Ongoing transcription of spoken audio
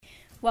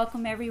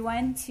Welcome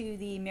everyone to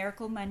the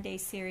Miracle Monday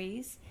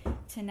series.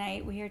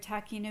 Tonight we are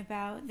talking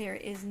about there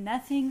is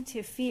nothing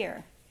to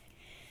fear.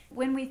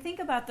 When we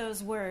think about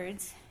those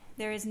words,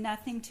 there is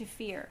nothing to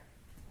fear.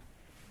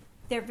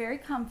 They're very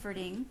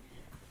comforting,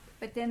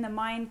 but then the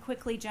mind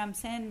quickly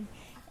jumps in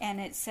and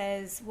it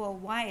says, well,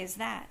 why is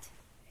that?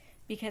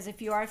 Because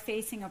if you are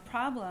facing a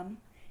problem,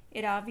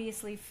 it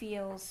obviously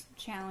feels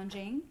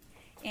challenging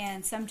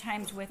and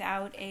sometimes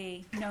without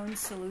a known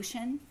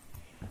solution.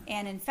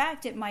 And in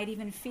fact, it might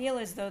even feel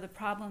as though the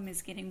problem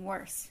is getting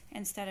worse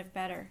instead of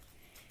better.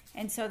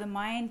 And so the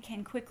mind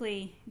can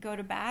quickly go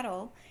to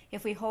battle.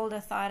 If we hold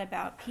a thought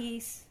about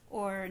peace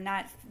or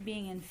not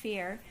being in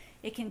fear,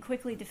 it can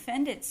quickly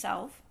defend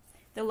itself.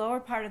 The lower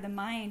part of the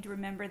mind,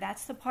 remember,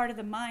 that's the part of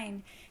the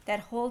mind that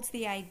holds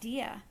the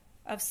idea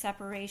of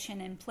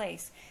separation in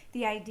place.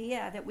 The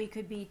idea that we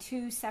could be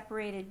two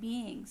separated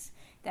beings,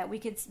 that we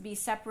could be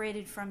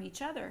separated from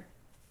each other.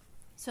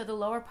 So the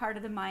lower part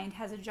of the mind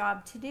has a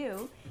job to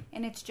do,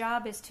 and its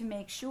job is to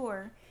make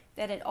sure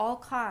that at all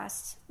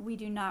costs we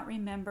do not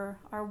remember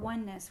our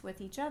oneness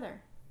with each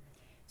other.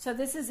 So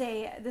this is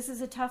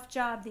a tough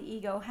job the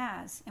ego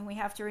has, and we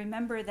have to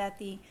remember that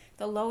the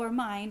lower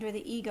mind, or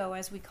the ego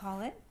as we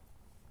call it,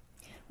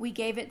 we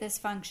gave it this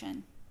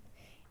function.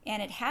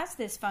 And it has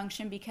this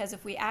function because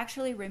if we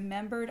actually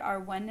remembered our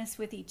oneness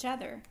with each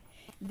other,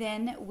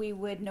 then we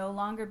would no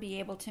longer be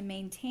able to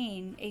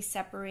maintain a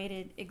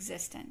separated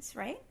existence,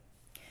 right?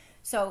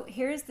 So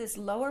here's this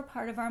lower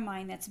part of our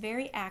mind that's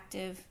very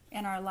active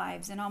in our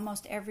lives in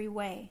almost every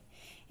way.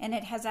 And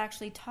it has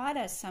actually taught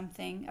us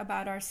something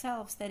about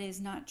ourselves that is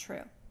not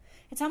true.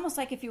 It's almost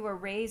like if you were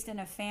raised in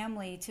a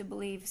family to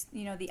believe,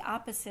 the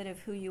opposite of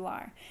who you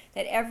are.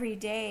 That every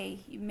day,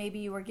 maybe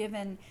you were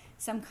given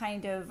some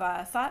kind of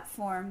thought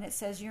form that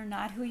says you're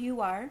not who you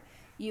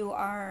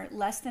are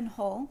less than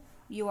whole,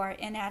 you are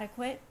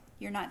inadequate,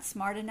 you're not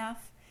smart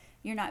enough,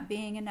 you're not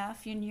being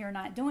enough, and you're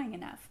not doing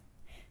enough.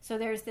 So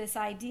there's this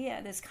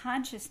idea, this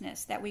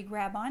consciousness that we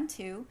grab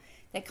onto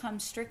that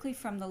comes strictly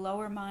from the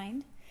lower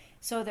mind,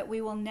 so that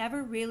we will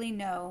never really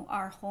know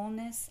our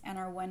wholeness and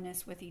our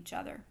oneness with each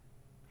other.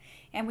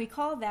 And we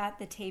call that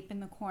the tape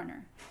in the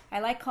corner. I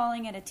like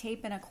calling it a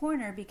tape in a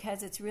corner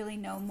because it's really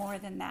no more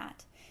than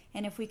that.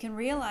 And if we can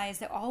realize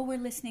that all we're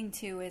listening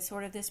to is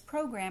sort of this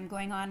program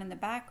going on in the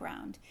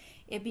background,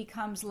 it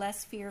becomes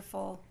less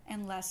fearful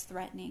and less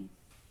threatening.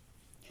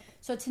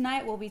 So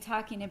tonight we'll be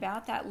talking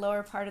about that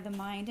lower part of the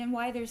mind and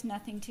why there's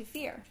nothing to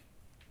fear.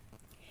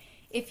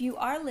 If you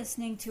are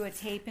listening to a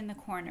tape in the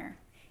corner,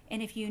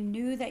 and if you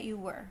knew that you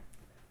were,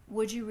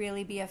 would you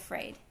really be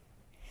afraid?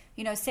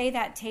 Say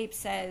that tape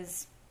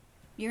says,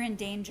 you're in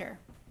danger.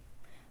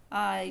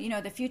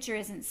 The future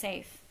isn't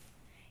safe.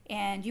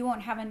 And you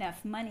won't have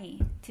enough money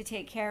to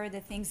take care of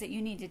the things that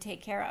you need to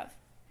take care of.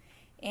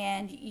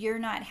 And you're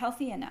not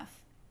healthy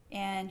enough.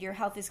 And your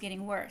health is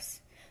getting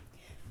worse.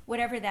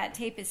 Whatever that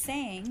tape is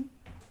saying,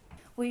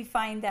 we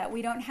find that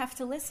we don't have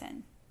to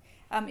listen.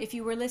 If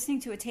you were listening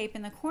to a tape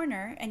in the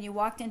corner and you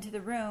walked into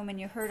the room and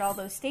you heard all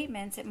those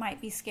statements, it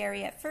might be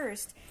scary at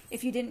first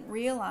if you didn't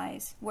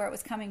realize where it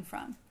was coming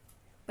from.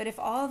 But if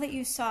all that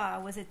you saw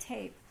was a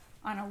tape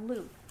on a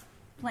loop,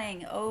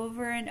 playing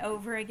over and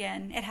over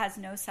again, it has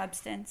no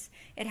substance,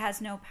 it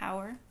has no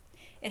power,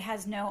 it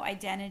has no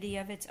identity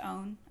of its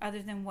own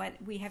other than what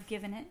we have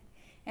given it.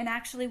 And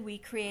actually we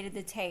created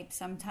the tape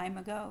some time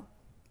ago.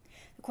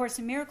 The Course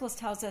in Miracles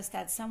tells us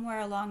that somewhere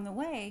along the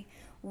way,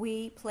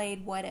 we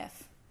played what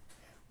if.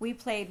 We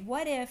played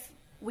what if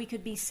we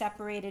could be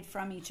separated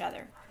from each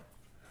other.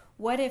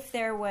 What if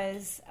there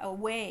was a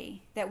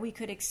way that we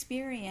could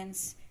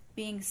experience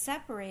being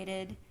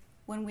separated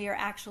when we are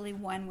actually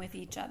one with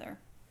each other?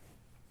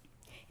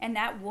 And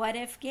that what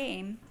if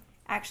game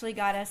actually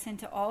got us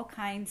into all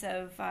kinds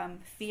of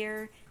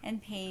fear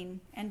and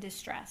pain and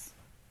distress.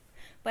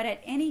 But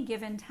at any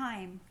given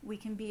time, we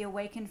can be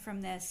awakened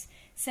from this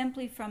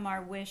simply from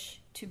our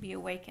wish to be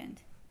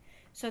awakened.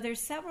 So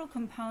there's several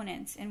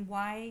components in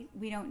why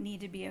we don't need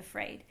to be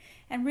afraid.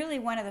 And really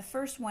one of the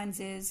first ones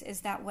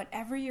is that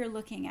whatever you're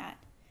looking at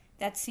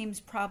that seems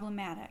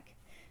problematic,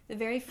 the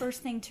very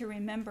first thing to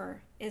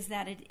remember is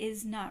that it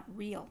is not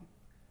real.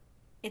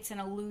 It's an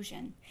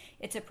illusion.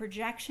 It's a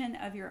projection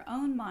of your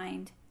own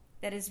mind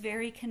that is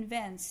very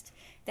convinced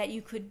that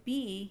you could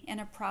be in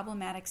a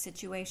problematic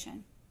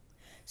situation.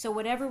 So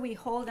whatever we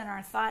hold in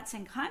our thoughts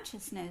and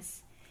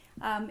consciousness,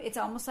 it's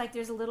almost like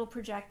there's a little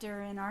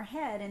projector in our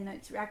head, and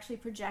it's actually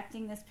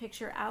projecting this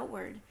picture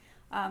outward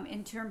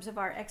in terms of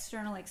our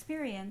external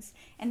experience.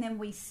 And then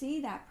we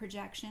see that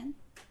projection,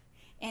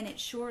 and it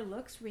sure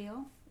looks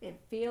real. It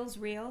feels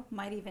real,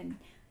 might even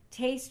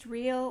taste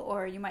real,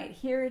 or you might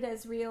hear it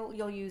as real.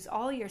 You'll use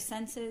all your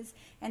senses.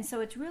 And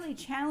so it's really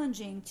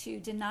challenging to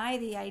deny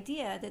the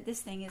idea that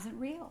this thing isn't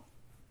real.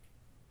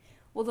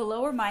 Well, the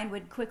lower mind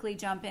would quickly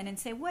jump in and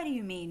say, what do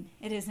you mean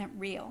it isn't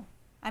real?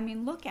 I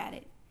mean, look at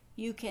it.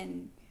 You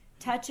can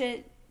touch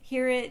it,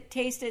 hear it,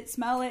 taste it,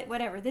 smell it,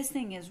 whatever. This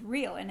thing is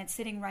real, and it's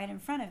sitting right in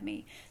front of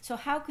me. So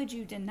how could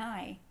you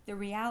deny the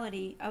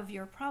reality of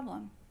your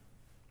problem?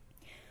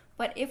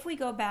 But if we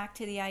go back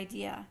to the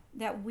idea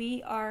that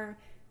we are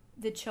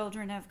the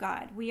children of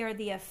God, we are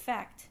the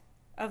effect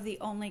of the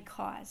only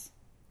cause.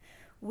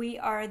 We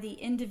are the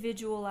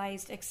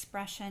individualized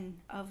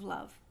expression of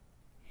love.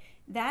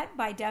 That,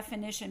 by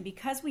definition,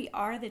 because we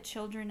are the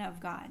children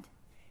of God,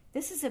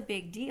 this is a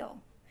big deal.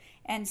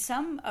 And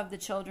some of the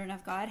children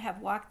of God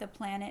have walked the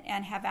planet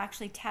and have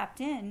actually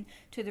tapped in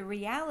to the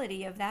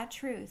reality of that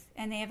truth.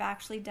 And they have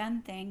actually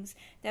done things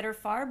that are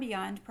far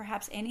beyond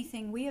perhaps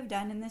anything we have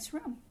done in this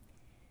room.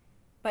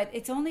 But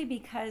it's only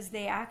because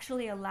they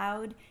actually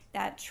allowed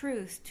that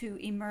truth to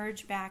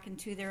emerge back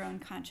into their own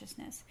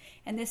consciousness.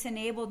 And this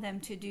enabled them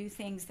to do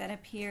things that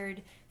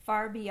appeared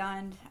far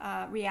beyond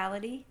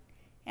reality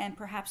and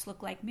perhaps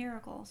look like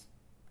miracles.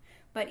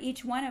 But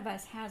each one of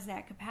us has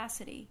that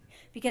capacity,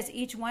 because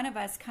each one of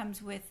us comes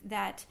with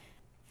that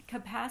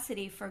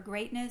capacity for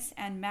greatness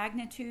and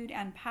magnitude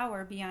and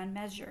power beyond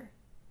measure.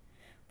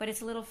 But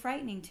it's a little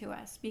frightening to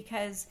us,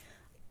 because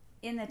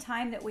in the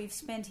time that we've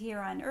spent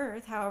here on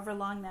earth, however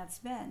long that's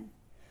been,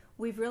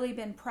 we've really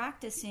been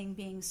practicing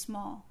being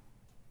small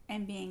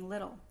and being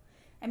little.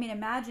 I mean,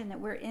 imagine that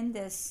we're in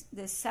this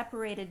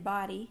separated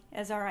body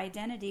as our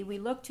identity. We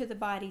look to the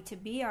body to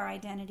be our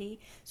identity,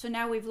 so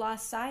now we've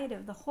lost sight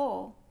of the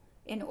whole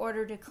in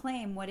order to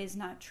claim what is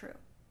not true,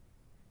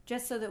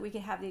 just so that we could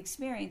have the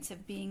experience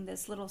of being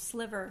this little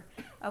sliver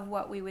of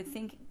what we would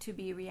think to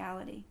be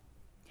reality.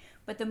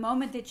 But the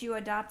moment that you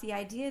adopt the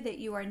idea that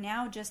you are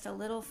now just a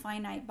little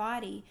finite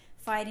body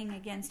fighting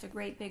against a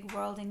great big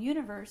world and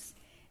universe,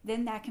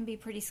 then that can be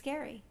pretty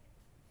scary,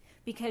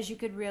 because you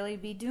could really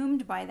be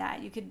doomed by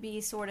that. You could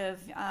be sort of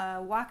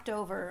walked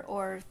over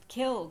or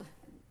killed,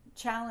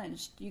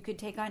 challenged. You could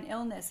take on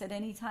illness at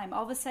any time.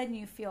 All of a sudden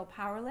you feel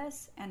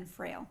powerless and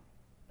frail.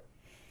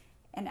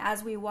 And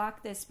as we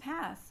walk this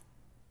path,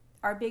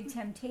 our big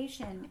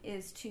temptation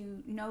is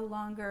to no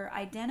longer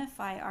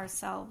identify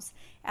ourselves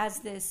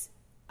as this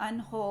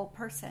unwhole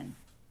person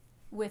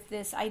with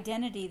this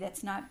identity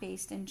that's not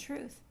based in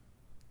truth.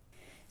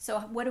 So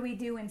what do we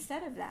do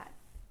instead of that?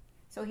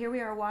 So here we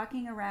are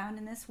walking around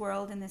in this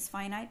world in this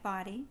finite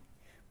body,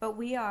 but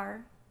we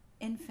are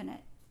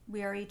infinite.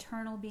 We are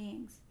eternal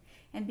beings.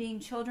 And being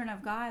children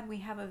of God, we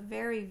have a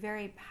very,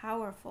 very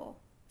powerful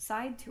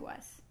side to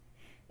us,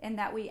 in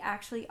that we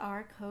actually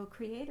are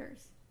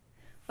co-creators.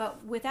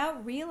 But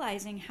without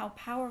realizing how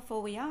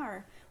powerful we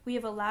are, we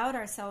have allowed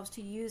ourselves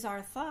to use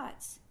our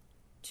thoughts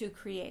to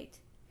create.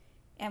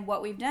 And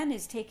what we've done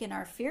is taken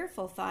our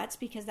fearful thoughts,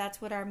 because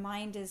that's what our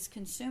mind is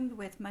consumed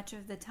with much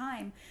of the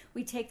time.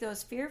 We take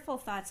those fearful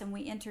thoughts and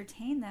we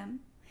entertain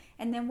them.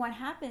 And then what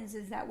happens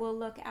is that we'll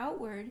look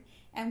outward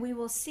and we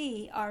will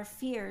see our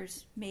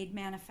fears made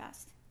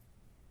manifest.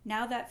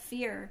 Now that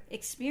fear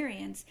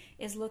experience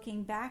is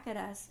looking back at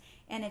us,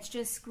 and it's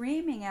just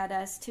screaming at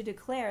us to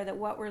declare that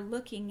what we're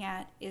looking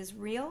at is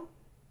real,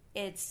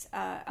 it's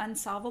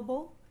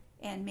unsolvable,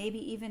 and maybe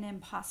even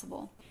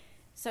impossible.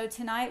 So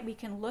tonight we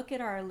can look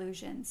at our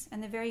illusions,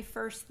 and the very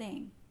first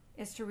thing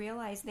is to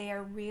realize they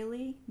are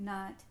really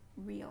not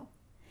real.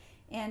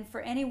 And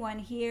for anyone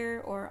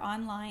here or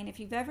online,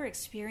 if you've ever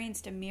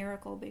experienced a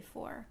miracle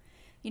before,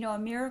 you know, a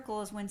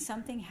miracle is when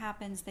something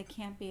happens that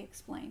can't be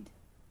explained,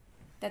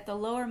 that the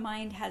lower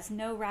mind has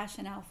no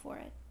rationale for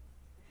it.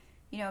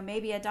 You know,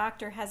 maybe a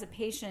doctor has a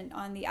patient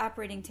on the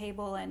operating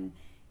table and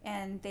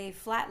they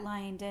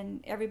flatlined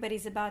and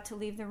everybody's about to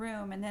leave the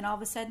room, and then all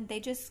of a sudden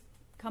they just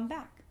come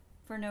back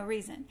for no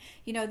reason.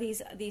 You know,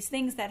 these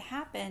things that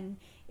happen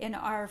in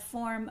our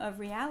form of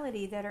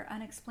reality that are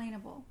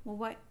unexplainable. Well,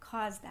 what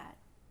caused that,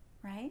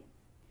 right?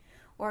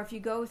 Or if you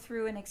go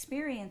through an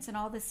experience and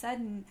all of a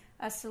sudden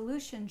a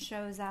solution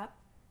shows up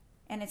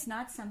and it's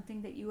not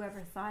something that you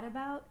ever thought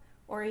about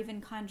or even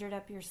conjured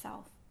up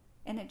yourself,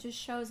 and it just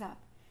shows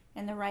up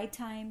in the right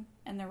time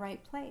and the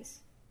right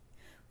place.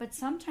 But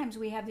sometimes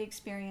we have the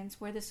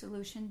experience where the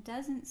solution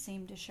doesn't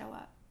seem to show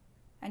up,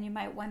 and you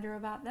might wonder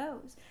about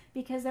those,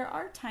 because there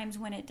are times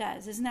when it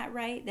does. Isn't that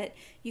right? That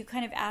you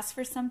kind of ask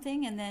for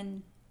something and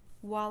then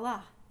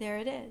voila, there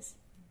it is.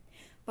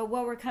 But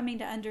what we're coming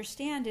to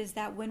understand is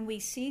that when we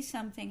see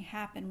something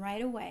happen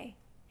right away,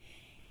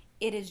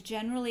 it is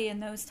generally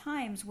in those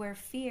times where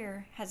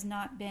fear has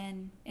not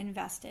been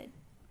invested.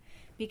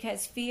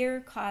 Because fear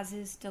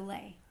causes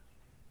delay.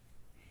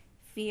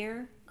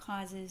 Fear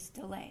causes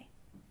delay.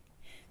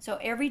 So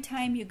every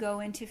time you go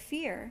into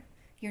fear,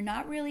 you're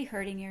not really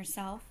hurting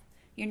yourself.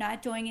 You're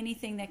not doing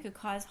anything that could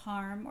cause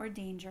harm or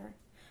danger.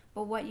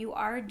 But what you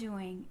are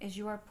doing is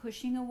you are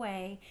pushing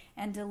away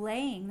and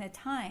delaying the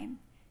time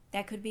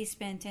that could be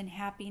spent in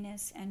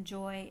happiness and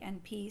joy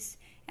and peace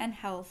and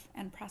health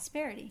and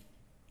prosperity.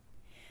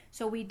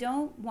 So we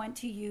don't want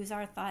to use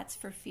our thoughts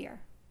for fear.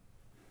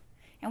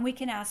 And we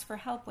can ask for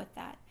help with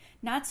that.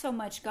 Not so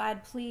much,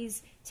 God,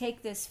 please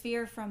take this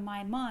fear from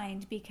my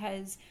mind,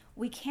 because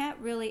we can't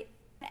really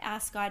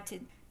ask God to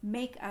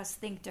make us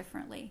think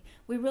differently.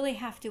 We really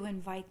have to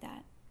invite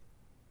that,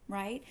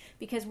 right?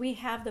 Because we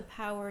have the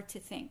power to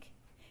think.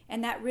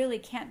 And that really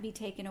can't be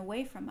taken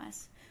away from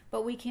us.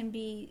 But we can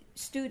be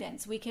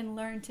students. We can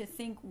learn to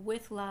think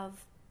with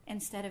love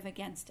instead of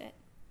against it.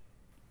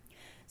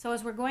 So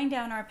as we're going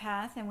down our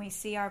path and we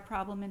see our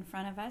problem in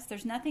front of us,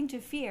 there's nothing to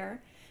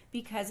fear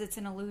because it's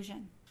an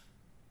illusion.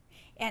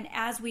 And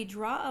as we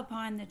draw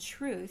upon the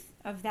truth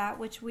of that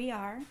which we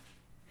are,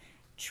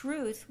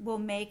 truth will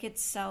make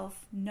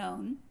itself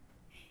known,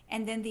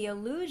 and then the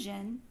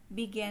illusion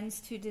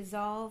begins to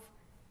dissolve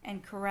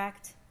and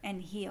correct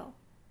and heal.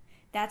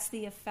 That's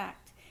the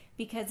effect,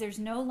 because there's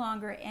no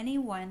longer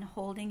anyone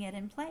holding it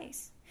in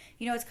place.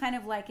 You know, it's kind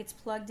of like it's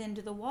plugged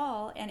into the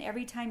wall, and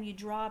every time you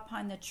draw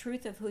upon the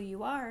truth of who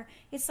you are,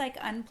 it's like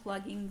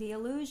unplugging the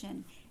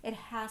illusion. It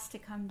has to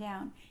come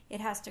down.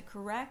 It has to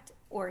correct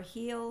or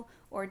heal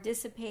or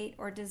dissipate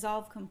or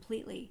dissolve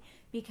completely,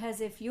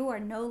 because if you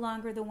are no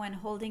longer the one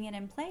holding it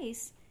in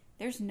place,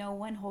 there's no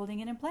one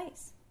holding it in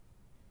place.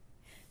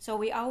 So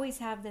we always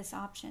have this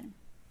option.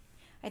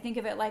 I think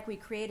of it like we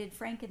created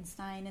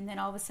Frankenstein, and then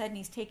all of a sudden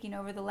he's taking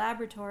over the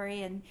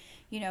laboratory and,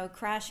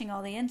 crashing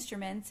all the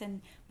instruments.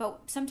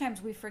 But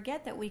sometimes we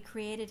forget that we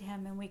created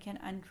him and we can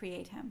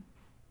uncreate him.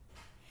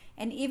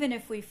 And even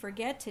if we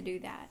forget to do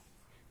that,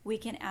 we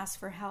can ask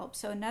for help.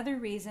 So another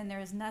reason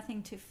there is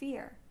nothing to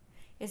fear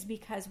is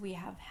because we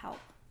have help.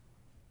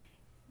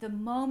 The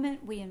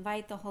moment we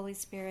invite the Holy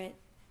Spirit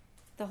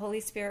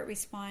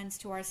responds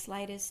to our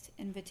slightest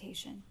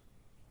invitation.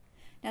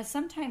 Now,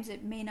 sometimes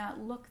it may not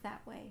look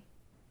that way,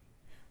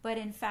 but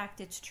in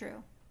fact, it's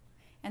true.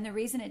 And the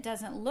reason it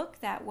doesn't look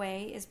that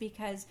way is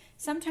because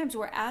sometimes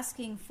we're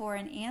asking for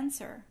an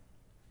answer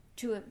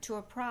to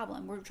a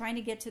problem. We're trying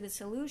to get to the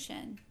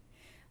solution.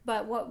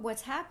 But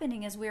what's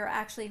happening is we're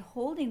actually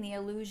holding the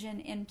illusion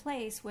in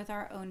place with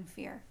our own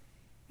fear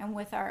and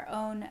with our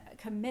own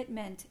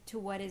commitment to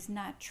what is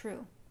not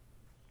true.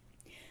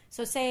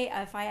 So say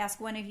if I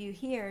ask one of you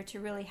here to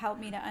really help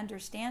me to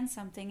understand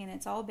something and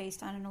it's all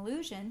based on an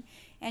illusion,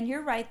 and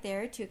you're right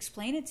there to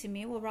explain it to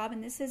me, well, Robin,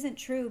 this isn't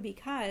true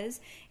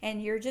because,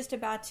 and you're just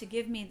about to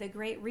give me the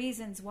great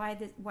reasons why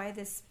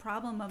this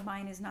problem of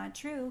mine is not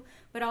true,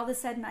 but all of a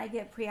sudden I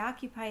get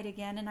preoccupied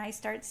again and I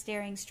start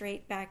staring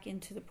straight back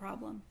into the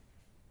problem.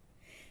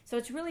 So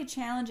it's really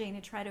challenging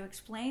to try to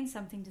explain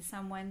something to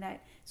someone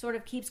that sort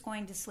of keeps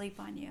going to sleep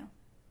on you.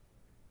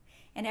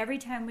 And every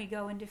time we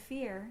go into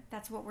fear,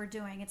 that's what we're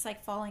doing. It's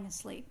like falling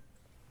asleep.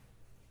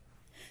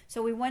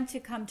 So we want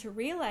to come to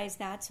realize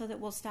that so that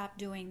we'll stop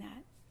doing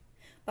that.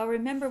 But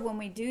remember, when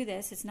we do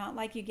this, it's not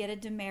like you get a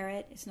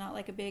demerit. It's not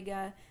like a big,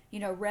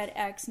 red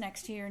X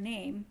next to your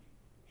name.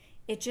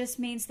 It just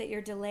means that you're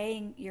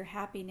delaying your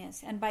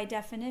happiness. And by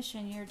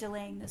definition, you're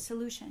delaying the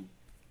solution.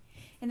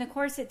 In the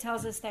Course, it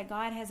tells us that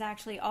God has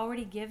actually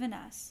already given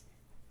us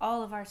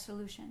all of our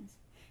solutions.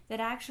 That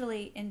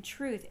actually, in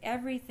truth,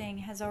 everything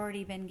has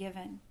already been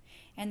given,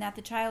 and that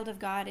the child of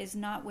God is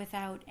not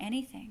without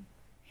anything.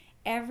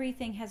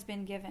 Everything has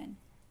been given.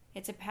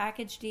 It's a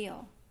package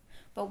deal.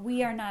 But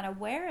we are not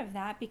aware of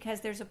that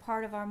because there's a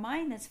part of our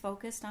mind that's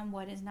focused on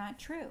what is not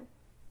true.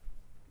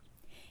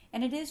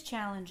 And it is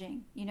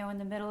challenging, in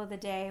the middle of the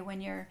day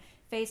when you're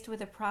faced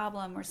with a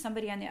problem or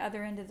somebody on the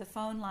other end of the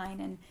phone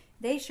line and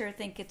they sure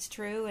think it's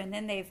true, and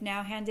then they've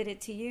now handed it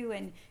to you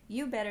and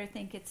you better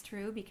think it's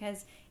true,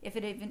 because if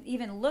it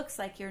even looks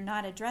like you're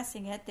not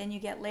addressing it, then you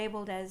get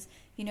labeled as,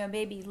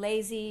 maybe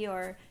lazy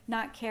or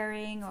not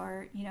caring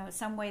or,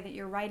 some way that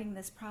you're writing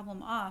this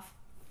problem off.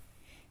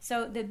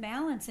 So the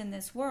balance in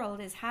this world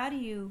is how do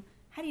you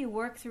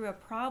work through a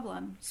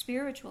problem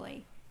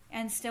spiritually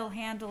and still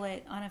handle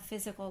it on a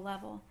physical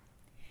level?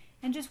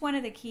 And just one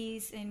of the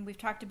keys, and we've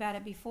talked about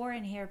it before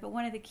in here, but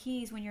one of the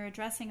keys when you're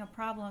addressing a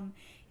problem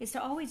is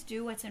to always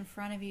do what's in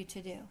front of you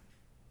to do.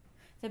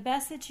 The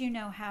best that you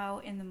know how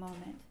in the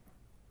moment.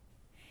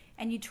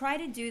 And you try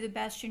to do the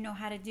best you know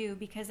how to do,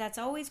 because that's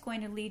always going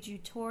to lead you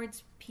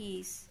towards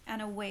peace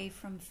and away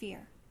from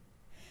fear.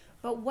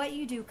 But what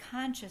you do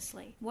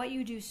consciously, what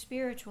you do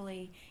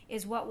spiritually,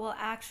 is what will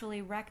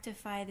actually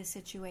rectify the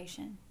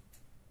situation.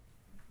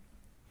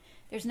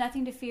 There's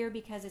nothing to fear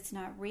because it's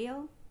not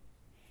real.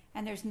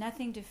 And there's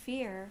nothing to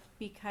fear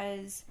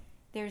because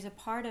there's a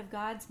part of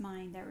God's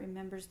mind that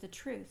remembers the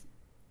truth.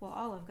 Well,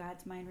 all of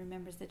God's mind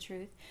remembers the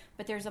truth,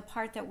 but there's a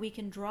part that we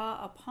can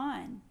draw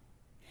upon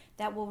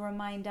that will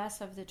remind us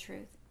of the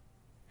truth.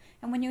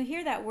 And when you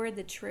hear that word,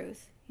 the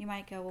truth, you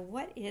might go, well,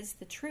 what is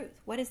the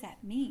truth? What does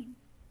that mean?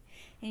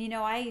 And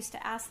I used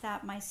to ask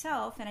that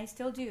myself, and I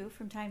still do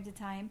from time to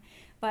time,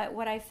 but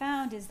what I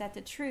found is that the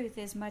truth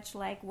is much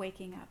like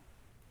waking up.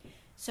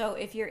 So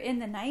if you're in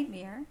the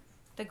nightmare,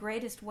 the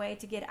greatest way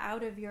to get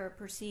out of your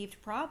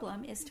perceived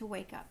problem is to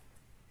wake up.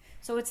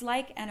 So it's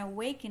like an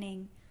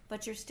awakening,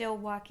 but you're still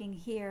walking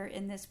here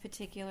in this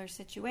particular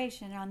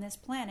situation on this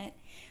planet,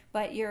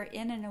 but you're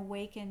in an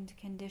awakened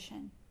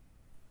condition.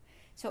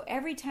 So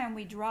every time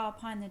we draw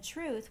upon the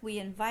truth, we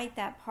invite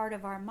that part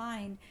of our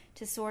mind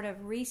to sort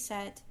of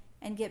reset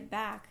and get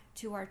back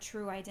to our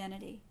true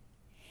identity.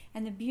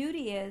 And the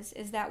beauty is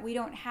that we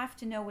don't have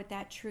to know what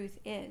that truth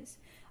is.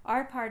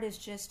 Our part is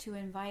just to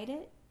invite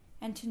it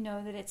and to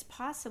know that it's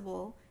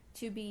possible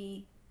to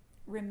be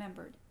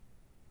remembered.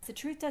 The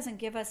truth doesn't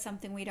give us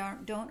something we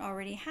don't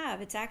already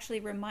have. It's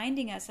actually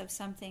reminding us of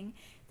something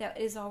that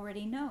is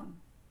already known.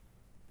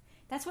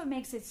 That's what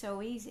makes it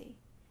so easy.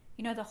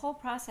 The whole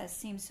process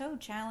seems so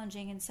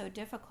challenging and so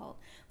difficult,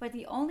 but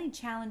the only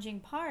challenging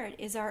part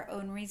is our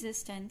own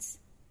resistance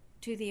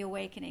to the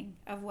awakening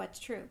of what's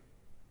true.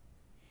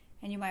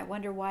 And you might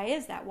wonder, why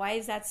is that? Why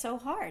is that so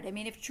hard? I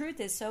mean, if truth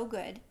is so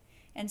good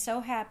and so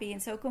happy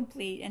and so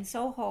complete and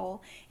so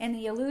whole, and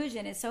the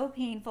illusion is so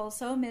painful,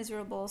 so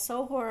miserable,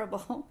 so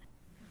horrible,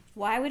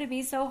 why would it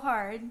be so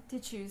hard to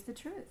choose the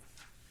truth?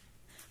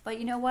 But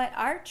you know what?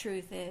 Our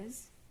truth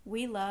is,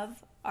 we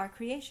love our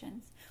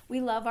creations. We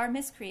love our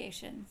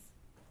miscreations.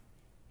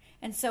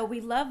 And so we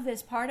love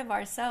this part of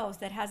ourselves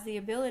that has the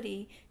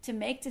ability to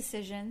make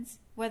decisions,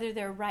 whether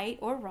they're right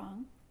or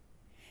wrong,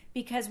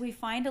 because we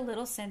find a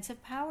little sense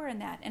of power in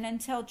that. And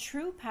until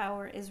true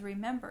power is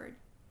remembered,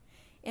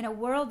 in a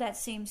world that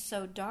seems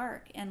so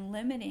dark and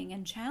limiting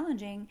and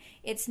challenging,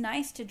 it's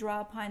nice to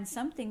draw upon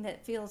something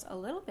that feels a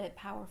little bit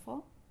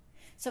powerful.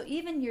 So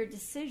even your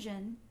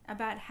decision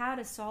about how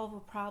to solve a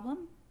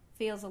problem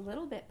feels a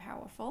little bit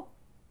powerful,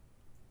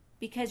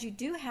 because you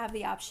do have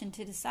the option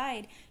to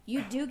decide.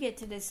 You do get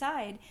to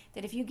decide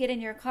that if you get in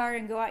your car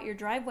and go out your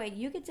driveway,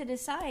 you get to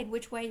decide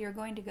which way you're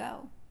going to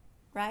go,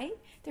 right?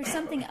 There's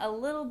something a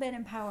little bit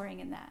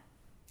empowering in that.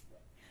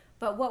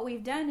 But what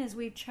we've done is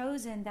we've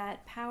chosen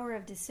that power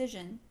of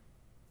decision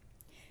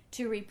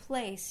to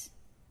replace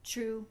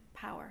true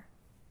power.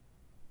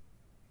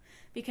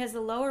 Because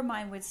the lower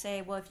mind would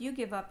say, well, if you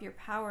give up your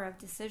power of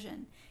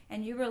decision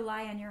and you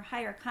rely on your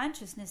higher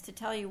consciousness to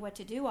tell you what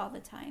to do all the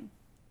time,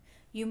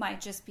 you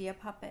might just be a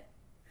puppet.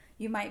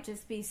 You might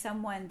just be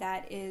someone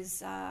that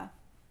is, at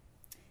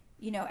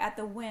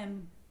the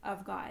whim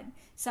of God.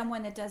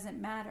 Someone that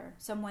doesn't matter.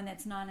 Someone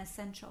that's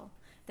non-essential.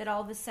 That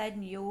all of a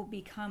sudden you will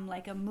become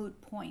like a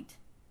moot point.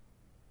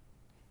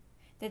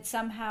 That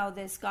somehow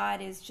this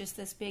God is just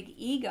this big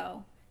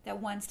ego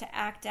that wants to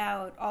act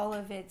out all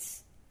of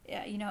its,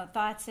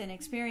 thoughts and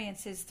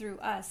experiences through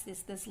us,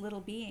 this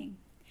little being.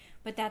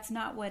 But that's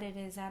not what it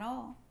is at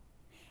all.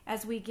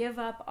 As we give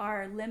up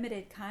our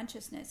limited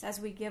consciousness,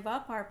 as we give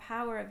up our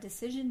power of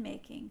decision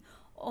making,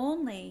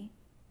 only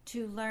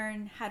to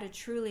learn how to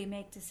truly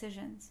make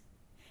decisions.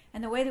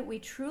 And the way that we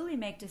truly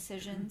make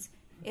decisions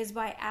is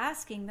by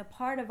asking the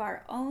part of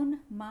our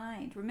own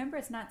mind. Remember,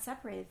 it's not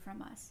separated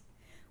from us.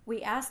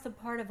 We ask the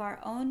part of our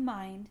own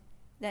mind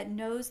that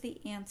knows the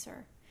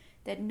answer,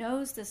 that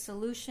knows the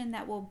solution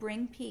that will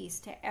bring peace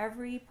to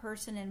every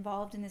person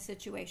involved in the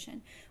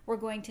situation. We're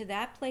going to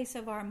that place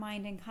of our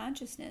mind and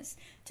consciousness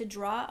to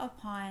draw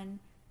upon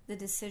the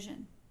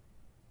decision.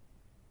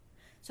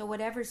 So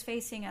whatever's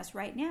facing us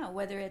right now,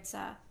 whether it's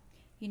a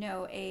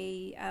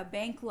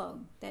bank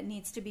loan that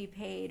needs to be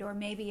paid, or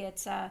maybe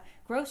it's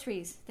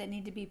groceries that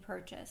need to be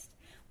purchased,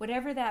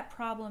 whatever that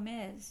problem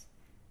is,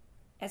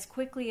 as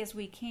quickly as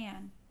we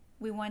can,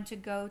 we want to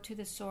go to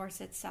the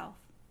source itself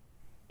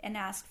and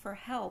ask for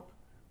help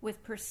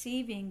with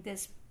perceiving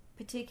this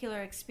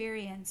particular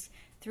experience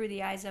through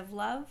the eyes of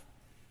love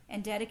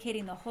and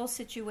dedicating the whole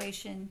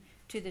situation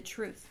to the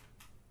truth.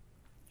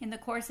 In the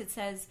Course it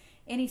says,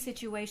 any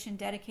situation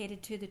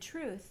dedicated to the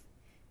truth,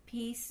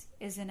 peace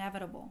is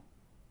inevitable.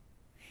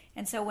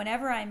 And so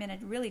whenever I'm in a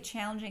really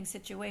challenging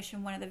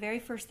situation, one of the very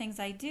first things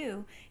I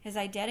do is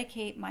I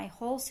dedicate my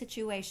whole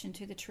situation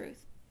to the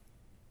truth.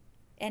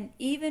 And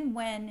even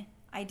when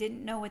I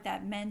didn't know what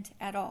that meant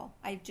at all,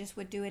 I just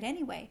would do it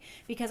anyway,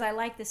 because I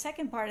like the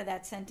second part of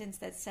that sentence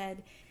that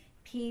said,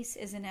 peace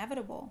is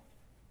inevitable.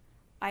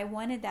 I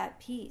wanted that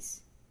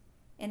peace.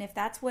 And if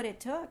that's what it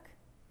took,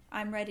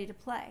 I'm ready to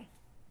play.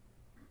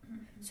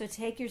 So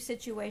take your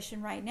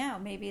situation right now.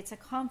 Maybe it's a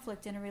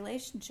conflict in a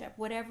relationship,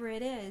 whatever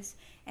it is,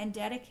 and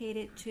dedicate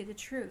it to the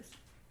truth.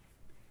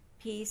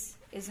 Peace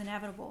is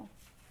inevitable.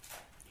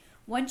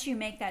 Once you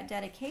make that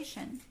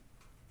dedication,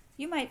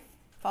 you might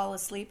fall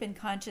asleep in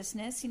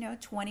consciousness,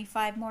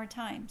 25 more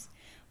times.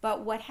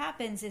 But what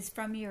happens is,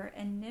 from your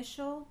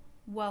initial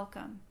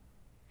welcome,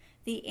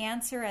 the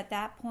answer at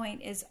that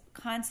point is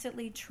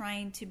constantly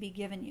trying to be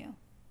given you.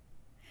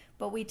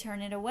 But we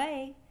turn it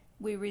away.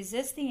 We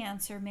resist the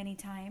answer many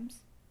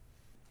times.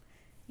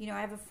 I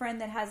have a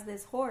friend that has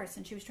this horse,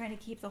 and she was trying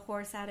to keep the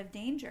horse out of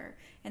danger.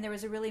 And there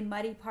was a really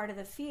muddy part of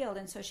the field,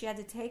 and so she had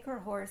to take her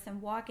horse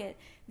and walk it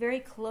very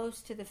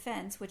close to the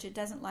fence, which it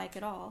doesn't like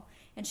at all.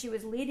 And she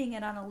was leading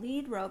it on a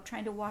lead rope,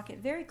 trying to walk it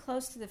very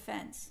close to the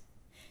fence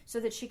so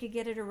that she could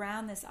get it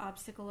around this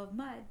obstacle of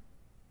mud.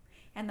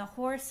 And the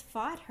horse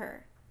fought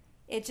her.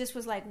 It just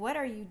was like, what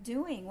are you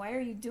doing? Why are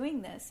you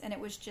doing this? And it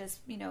was just,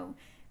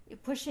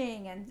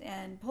 pushing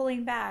and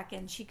pulling back,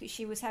 and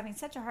she was having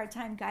such a hard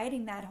time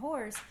guiding that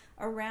horse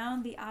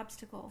around the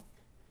obstacle.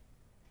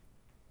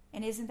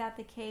 And isn't that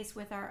the case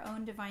with our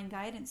own divine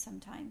guidance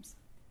sometimes?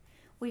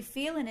 We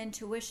feel an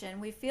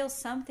intuition, we feel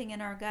something in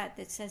our gut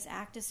that says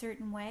act a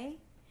certain way,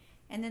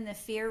 and then the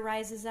fear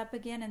rises up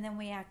again, and then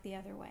we act the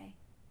other way.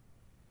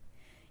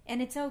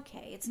 And it's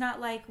okay. It's not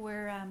like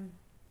we're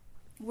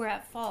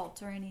at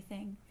fault or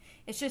anything.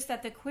 It's just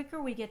that the quicker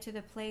we get to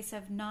the place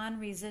of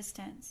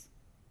non-resistance,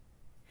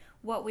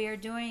 what we are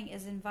doing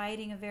is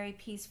inviting a very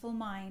peaceful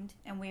mind,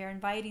 and we are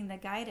inviting the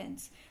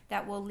guidance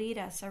that will lead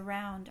us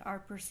around our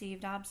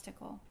perceived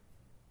obstacle.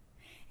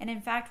 And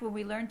in fact, when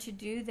we learn to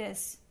do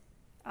this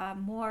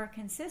more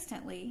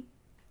consistently,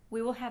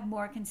 we will have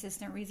more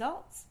consistent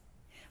results.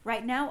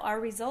 Right now, our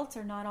results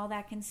are not all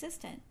that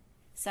consistent.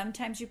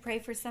 Sometimes you pray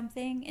for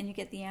something and you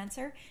get the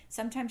answer.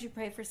 Sometimes you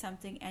pray for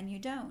something and you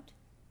don't.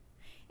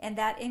 And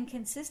that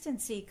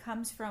inconsistency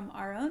comes from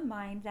our own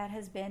mind that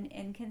has been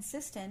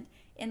inconsistent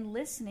in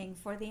listening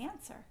for the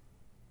answer.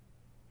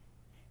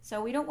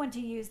 So we don't want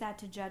to use that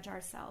to judge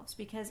ourselves,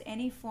 because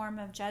any form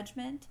of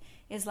judgment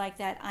is like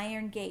that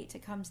iron gate.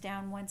 It comes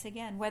down once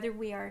again, whether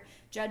we are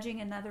judging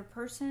another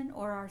person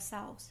or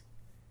ourselves.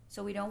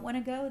 So we don't want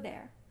to go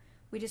there.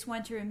 We just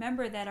want to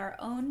remember that our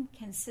own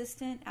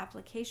consistent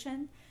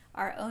application,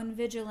 our own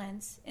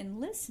vigilance in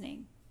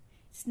listening,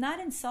 it's not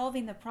in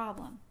solving the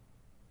problem.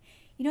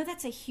 You know,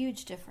 that's a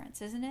huge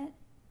difference, isn't it?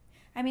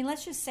 I mean,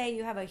 let's just say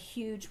you have a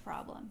huge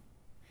problem.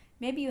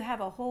 Maybe you have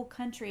a whole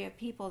country of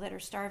people that are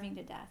starving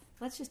to death.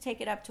 Let's just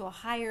take it up to a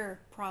higher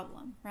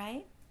problem,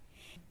 right?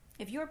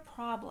 If your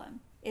problem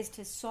is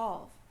to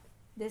solve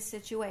this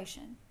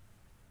situation,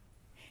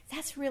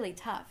 that's really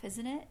tough,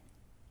 isn't it?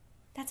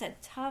 That's a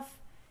tough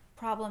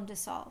problem to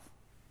solve.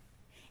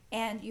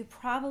 And you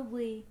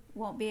probably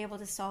won't be able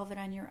to solve it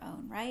on your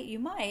own, right? You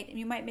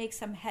might make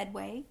some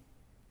headway.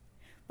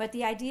 But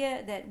the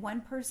idea that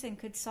one person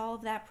could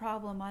solve that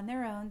problem on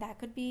their own, that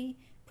could be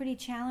pretty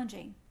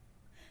challenging.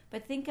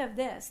 But think of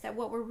this, that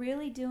what we're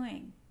really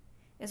doing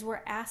is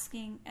we're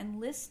asking and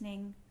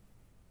listening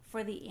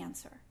for the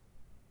answer.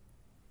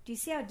 Do you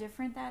see how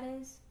different that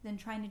is than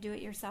trying to do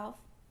it yourself?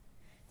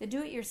 The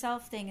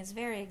do-it-yourself thing is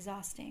very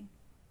exhausting,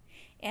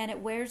 and it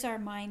wears our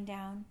mind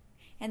down,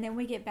 and then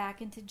we get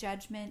back into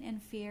judgment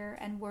and fear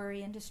and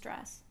worry and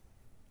distress.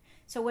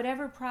 So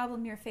whatever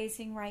problem you're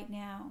facing right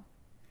now,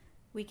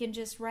 we can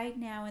just right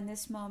now in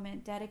this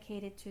moment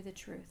dedicate it to the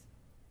truth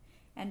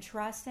and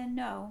trust and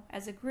know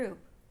as a group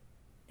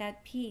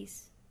that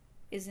peace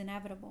is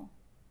inevitable.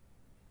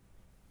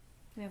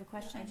 Do we have a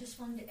question? I just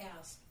wanted to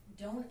ask,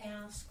 don't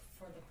ask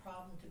for the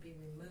problem to be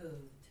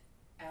removed.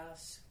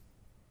 Ask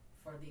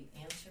for the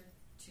answer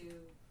to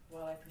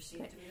what I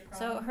perceive to be the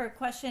problem. So her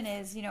question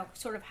is,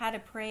 sort of how to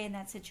pray in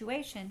that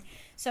situation.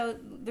 So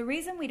the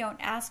reason we don't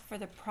ask for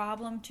the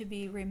problem to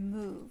be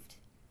removed,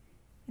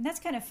 and that's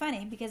kind of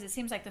funny because it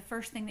seems like the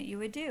first thing that you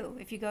would do.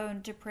 If you go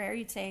into prayer,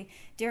 you'd say,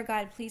 "Dear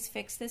God, please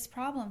fix this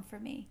problem for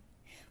me."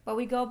 But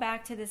we go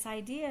back to this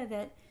idea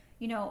that,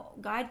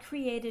 God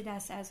created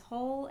us as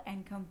whole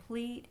and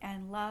complete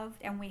and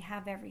loved, and we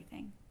have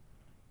everything.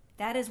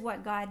 That is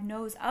what God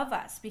knows of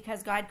us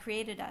because God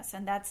created us,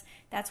 and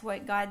that's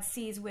what God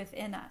sees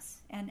within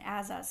us and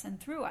as us and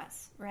through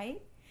us,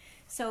 right?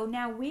 So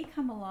now we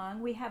come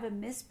along, we have a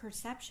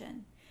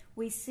misperception.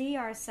 We see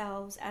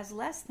ourselves as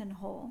less than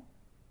whole.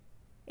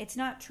 It's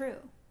not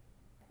true.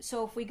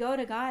 So if we go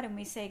to God and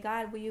we say,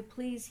 "God, will you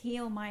please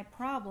heal my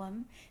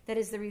problem that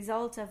is the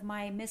result of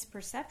my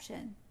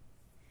misperception?"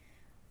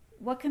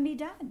 What can be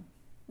done?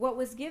 What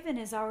was given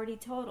is already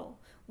total.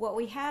 What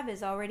we have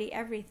is already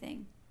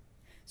everything.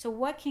 So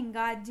what can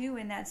God do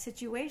in that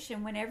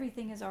situation when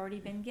everything has already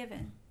been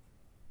given?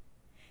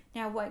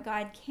 Now what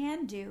God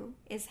can do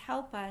is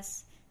help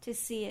us to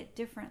see it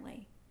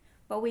differently.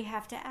 But we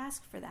have to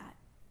ask for that.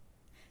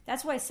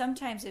 That's why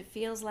sometimes it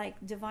feels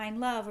like divine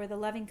love or the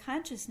loving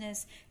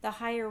consciousness, the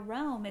higher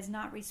realm, is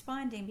not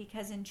responding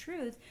because in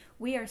truth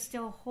we are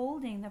still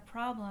holding the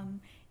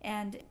problem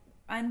and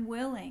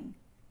unwilling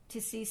to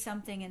see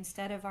something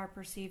instead of our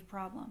perceived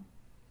problem.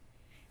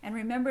 And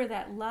remember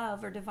that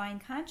love or divine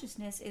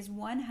consciousness is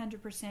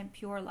 100%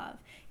 pure love.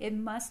 It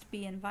must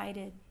be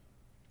invited.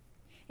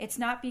 It's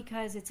not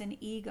because it's an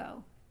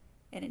ego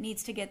and it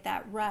needs to get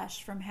that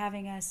rush from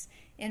having us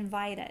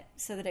invite it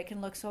so that it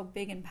can look so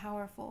big and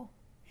powerful.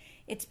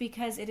 It's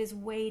because it is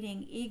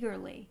waiting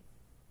eagerly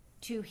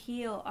to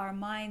heal our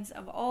minds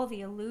of all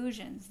the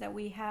illusions that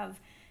we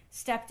have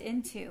stepped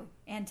into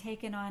and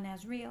taken on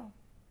as real.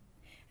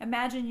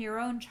 Imagine your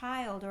own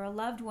child or a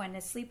loved one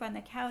asleep on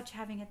the couch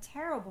having a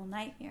terrible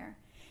nightmare,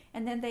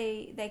 and then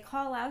they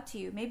call out to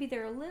you. Maybe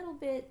they're a little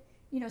bit,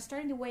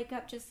 starting to wake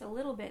up just a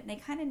little bit, and they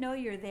kind of know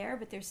you're there,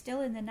 but they're still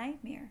in the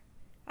nightmare.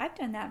 I've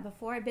done that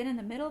before. I've been in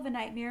the middle of a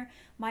nightmare.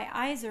 My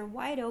eyes are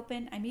wide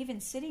open. I'm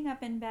even sitting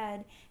up in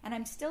bed, and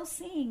I'm still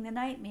seeing the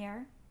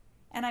nightmare,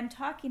 and I'm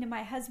talking to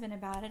my husband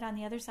about it on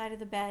the other side of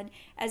the bed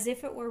as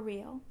if it were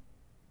real,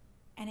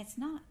 and it's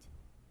not.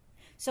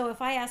 So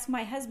if I ask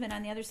my husband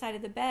on the other side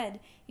of the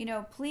bed,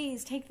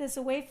 please take this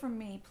away from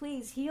me,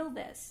 please heal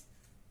this,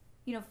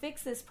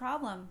 fix this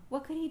problem,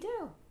 what could he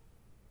do?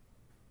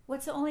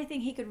 What's the only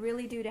thing he could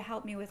really do to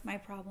help me with my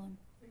problem?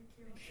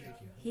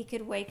 He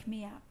could wake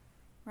me up,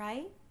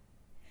 right?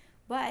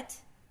 But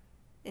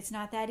it's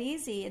not that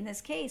easy in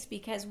this case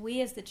because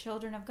we as the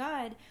children of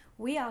God,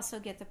 we also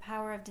get the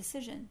power of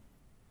decision.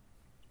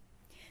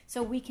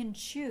 So we can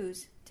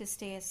choose to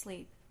stay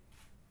asleep.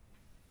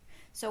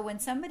 So when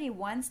somebody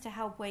wants to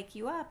help wake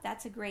you up,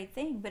 that's a great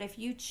thing. But if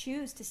you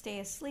choose to stay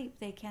asleep,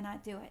 they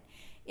cannot do it.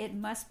 It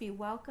must be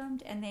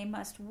welcomed, and they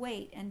must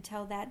wait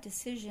until that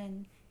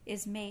decision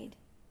is made.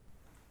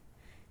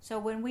 So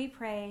when we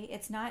pray,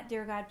 it's not,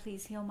 "Dear God,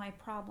 please heal my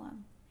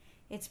problem."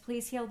 It's,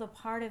 "Please heal the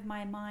part of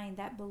my mind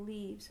that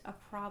believes a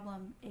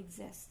problem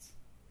exists."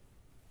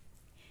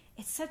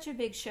 It's such a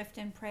big shift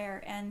in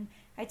prayer. And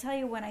I tell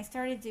you, when I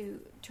started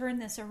to turn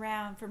this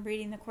around from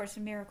reading the Course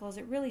in Miracles,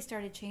 it really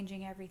started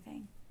changing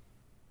everything.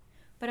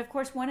 But of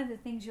course, one of the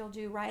things you'll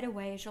do right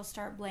away is you'll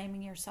start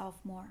blaming yourself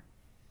more.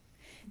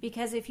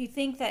 Because if you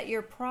think that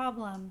your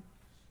problem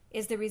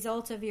is the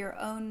result of your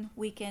own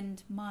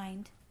weakened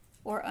mind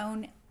or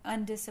own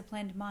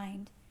undisciplined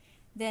mind,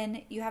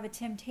 then you have a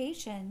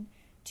temptation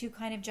to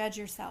kind of judge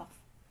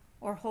yourself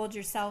or hold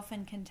yourself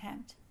in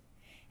contempt.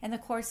 And the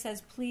Course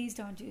says, please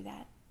don't do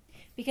that.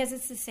 Because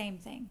it's the same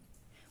thing.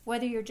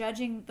 Whether you're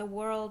judging the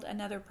world,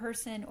 another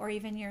person, or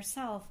even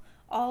yourself,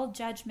 all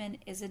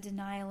judgment is a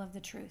denial of the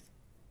truth.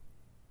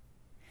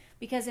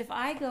 Because if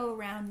I go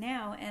around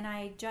now and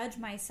I judge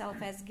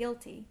myself as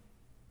guilty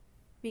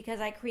because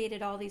I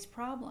created all these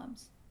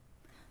problems,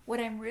 what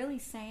I'm really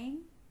saying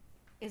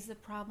is the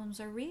problems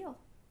are real.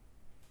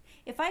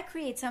 If I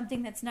create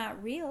something that's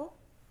not real,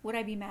 would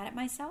I be mad at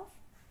myself?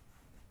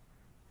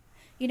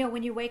 You know,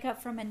 when you wake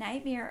up from a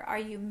nightmare, are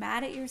you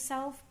mad at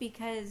yourself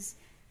because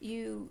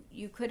you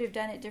could have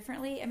done it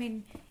differently? I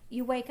mean,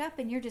 you wake up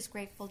and you're just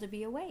grateful to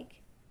be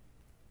awake.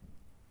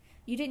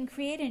 You didn't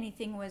create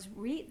anything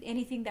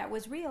that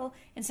was real,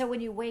 and so when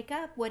you wake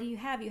up, what do? You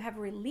have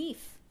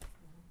relief.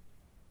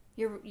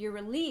 You're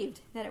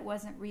relieved that it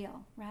wasn't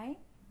real, right?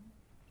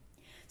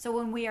 So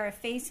when we are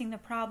facing the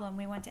problem,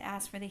 we want to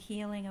ask for the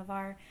healing of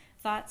our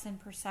thoughts and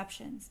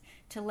perceptions,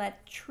 to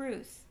let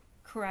truth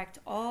correct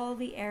all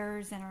the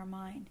errors in our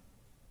mind.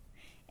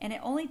 And it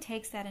only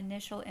takes that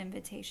initial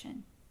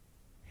invitation.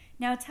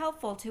 Now, it's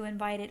helpful to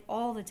invite it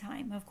all the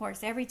time, of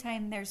course, every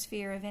time there's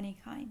fear of any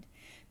kind,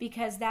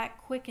 because that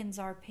quickens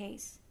our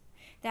pace.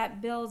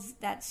 That builds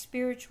that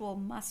spiritual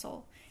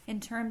muscle in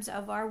terms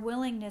of our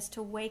willingness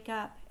to wake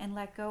up and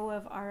let go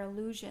of our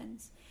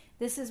illusions.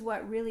 This is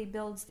what really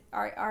builds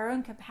our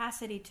own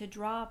capacity to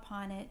draw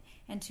upon it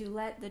and to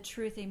let the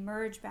truth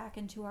emerge back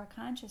into our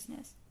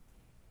consciousness.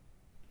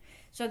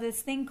 So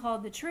this thing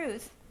called the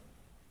truth,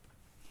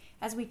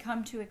 as we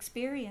come to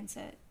experience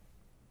it,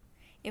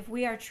 if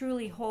we are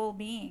truly whole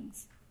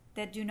beings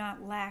that do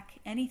not lack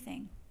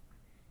anything,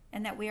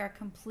 and that we are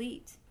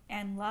complete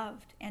and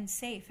loved and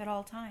safe at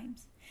all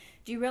times,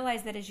 do you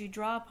realize that as you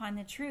draw upon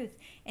the truth,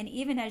 and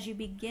even as you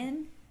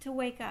begin to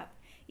wake up,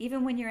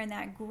 even when you're in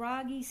that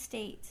groggy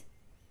state,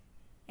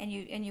 and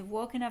you've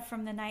woken up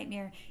from the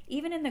nightmare,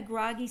 even in the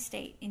groggy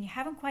state, and you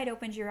haven't quite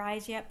opened your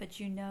eyes yet, but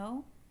you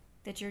know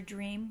that your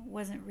dream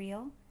wasn't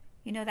real?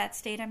 You know that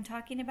state I'm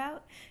talking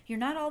about? You're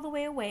not all the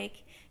way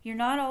awake. You're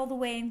not all the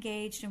way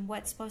engaged in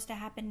what's supposed to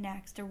happen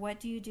next or what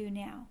do you do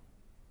now.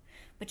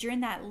 But you're in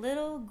that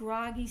little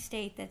groggy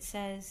state that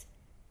says,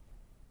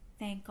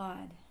 thank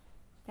God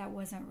that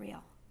wasn't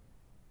real.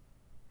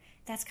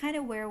 That's kind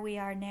of where we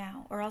are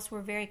now, or else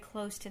we're very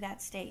close to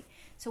that state.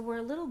 So we're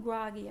a little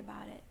groggy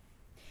about it.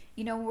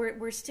 You know,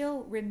 we're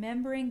still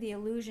remembering the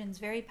illusions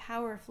very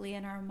powerfully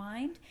in our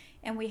mind,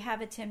 and we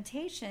have a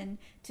temptation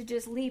to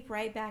just leap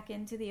right back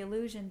into the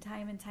illusion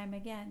time and time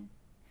again.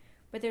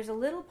 But there's a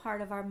little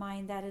part of our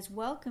mind that is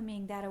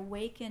welcoming that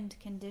awakened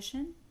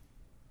condition,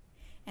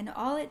 and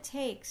all it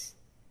takes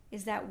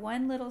is that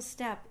one little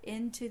step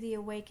into the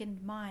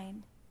awakened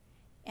mind,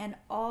 and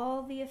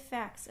all the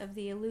effects of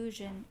the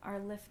illusion are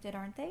lifted,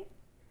 aren't they?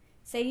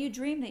 Say you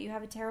dream that you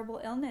have a terrible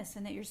illness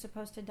and that you're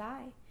supposed to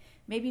die.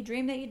 Maybe you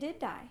dream that you did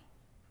die.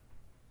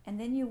 And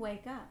then you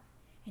wake up.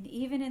 And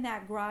even in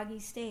that groggy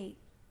state,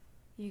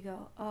 you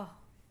go, oh,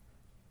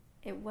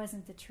 it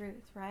wasn't the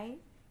truth, right?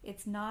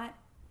 It's not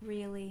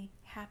really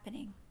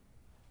happening.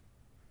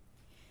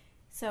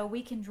 So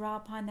we can draw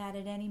upon that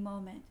at any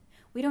moment.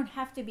 We don't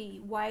have to be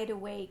wide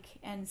awake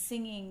and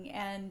singing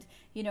and,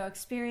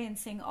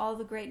 experiencing all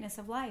the greatness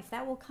of life.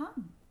 That will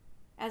come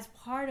as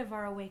part of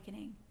our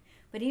awakening.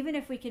 But even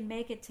if we can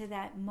make it to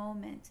that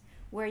moment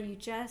where you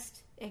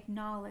just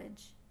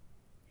acknowledge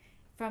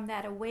from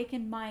that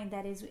awakened mind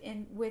that is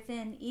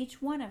within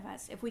each one of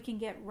us, if we can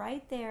get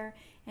right there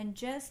and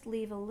just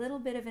leave a little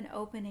bit of an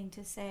opening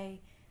to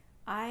say,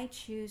 I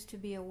choose to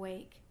be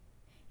awake.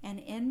 And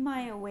in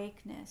my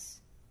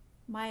awakeness,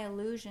 my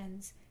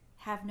illusions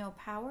have no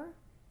power,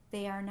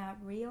 they are not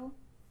real,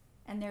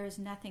 and there is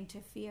nothing to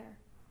fear.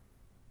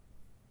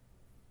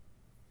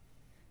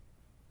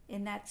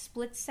 In that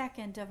split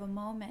second of a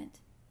moment,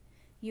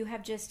 you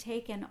have just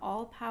taken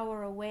all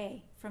power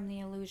away from the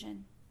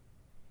illusion.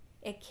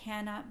 It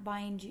cannot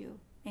bind you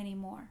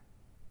anymore.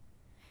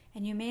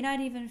 And you may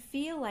not even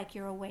feel like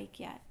you're awake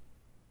yet.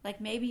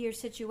 Like maybe your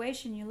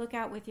situation, you look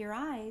out with your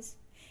eyes,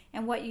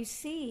 and what you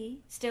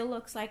see still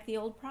looks like the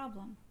old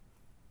problem.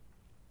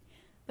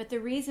 But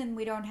the reason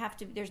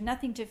there's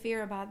nothing to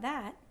fear about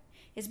that,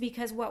 is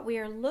because what we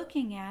are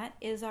looking at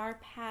is our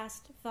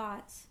past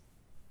thoughts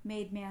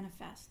made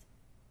manifest.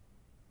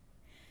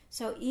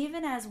 So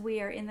even as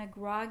we are in the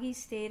groggy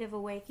state of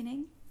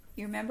awakening,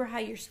 You remember how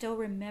you're still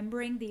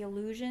remembering the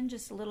illusion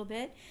just a little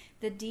bit?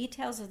 The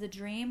details of the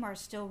dream are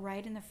still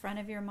right in the front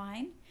of your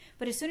mind.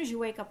 But as soon as you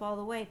wake up all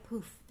the way,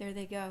 poof, there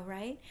they go,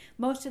 right?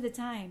 Most of the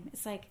time,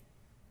 it's like,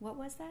 what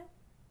was that?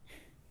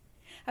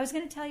 I was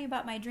going to tell you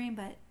about my dream,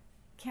 but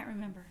can't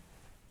remember.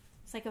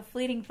 It's like a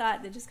fleeting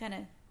thought that just kind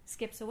of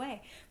skips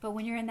away. But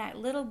when you're in that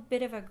little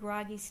bit of a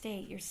groggy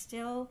state, you're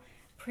still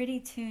pretty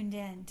tuned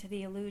in to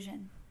the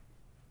illusion.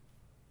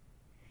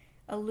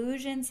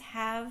 Illusions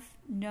have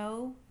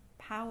no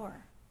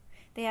power.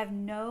 They have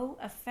no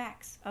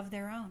effects of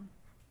their own.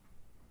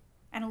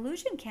 An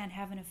illusion can't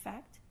have an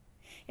effect.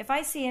 If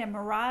I see a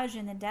mirage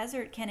in the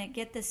desert, can it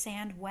get the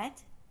sand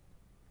wet?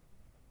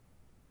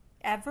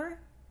 Ever?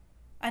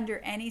 Under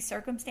any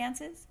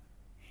circumstances?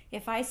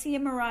 If I see a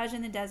mirage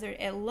in the desert,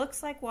 it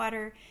looks like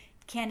water.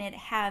 Can it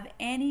have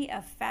any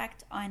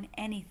effect on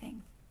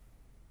anything?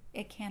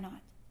 It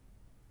cannot.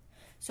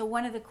 So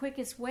one of the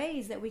quickest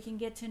ways that we can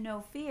get to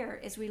know fear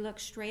is we look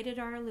straight at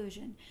our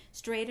illusion,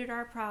 straight at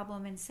our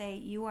problem, and say,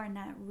 you are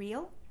not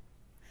real.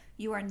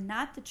 You are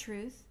not the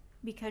truth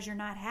because you're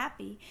not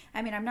happy.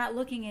 I mean, I'm not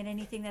looking at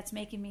anything that's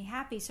making me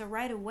happy, so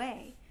right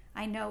away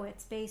I know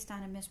it's based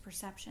on a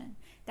misperception.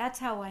 That's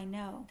how I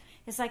know.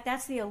 It's like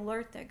that's the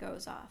alert that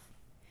goes off.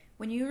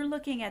 When you're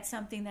looking at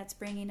something that's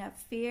bringing up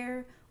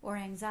fear or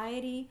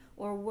anxiety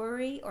or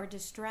worry or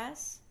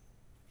distress,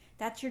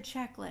 that's your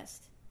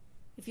checklist.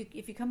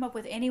 If you come up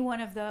with any one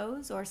of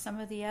those or some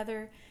of the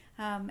other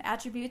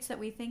attributes that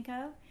we think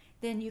of,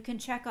 then you can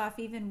check off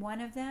even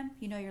one of them.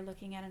 You know you're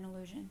looking at an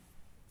illusion.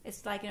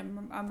 It's like a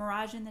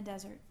mirage in the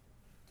desert.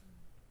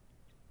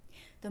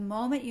 The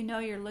moment you know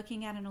you're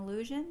looking at an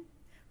illusion,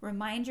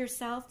 remind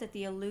yourself that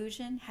the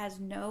illusion has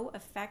no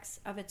effects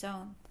of its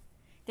own.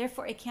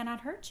 Therefore, it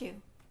cannot hurt you.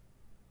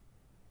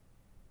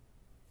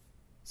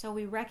 So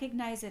we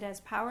recognize it as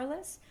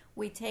powerless.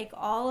 We take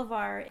all of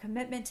our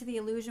commitment to the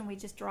illusion, we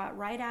just draw it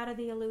right out of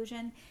the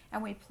illusion,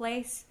 and we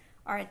place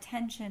our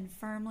attention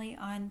firmly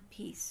on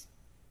peace.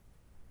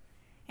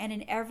 And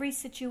in every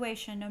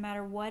situation, no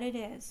matter what it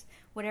is,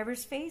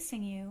 whatever's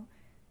facing you,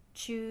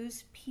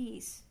 choose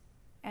peace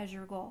as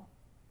your goal.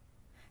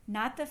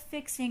 Not the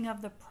fixing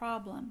of the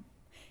problem.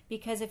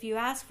 Because if you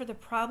ask for the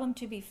problem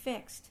to be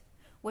fixed,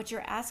 what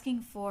you're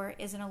asking for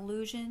is an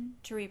illusion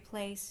to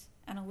replace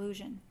an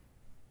illusion.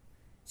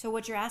 So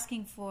what you're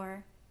asking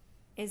for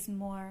is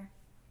more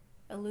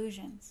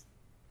illusions.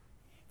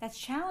 That's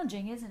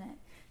challenging, isn't it?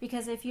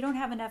 Because if you don't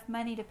have enough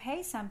money to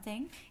pay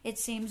something, it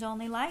seems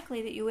only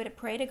likely that you would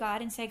pray to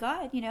God and say,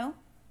 God,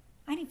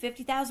 I need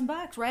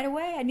 $50,000 right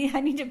away. I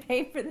need to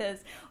pay for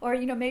this. Or,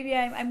 maybe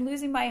I'm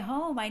losing my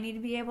home. I need to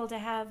be able to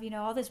have,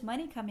 all this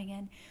money coming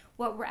in.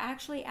 What we're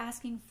actually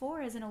asking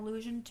for is an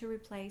illusion to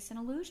replace an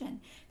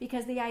illusion.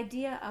 Because the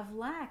idea of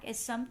lack is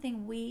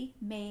something we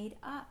made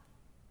up.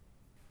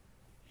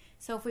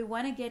 So if we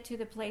want to get to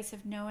the place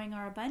of knowing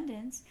our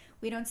abundance,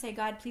 we don't say,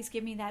 God, please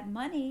give me that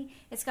money.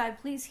 It's, God,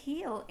 please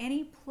heal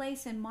any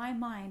place in my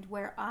mind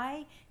where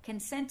I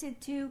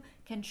consented to,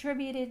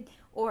 contributed,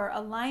 or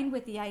aligned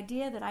with the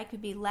idea that I could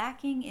be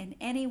lacking in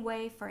any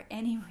way for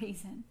any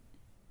reason.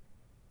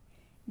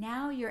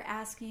 Now you're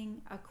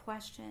asking a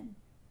question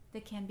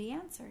that can be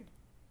answered.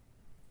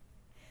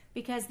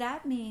 Because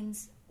that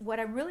means what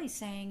I'm really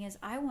saying is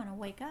I want to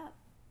wake up.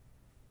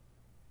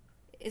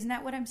 Isn't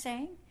that what I'm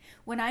saying?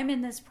 When I'm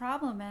in this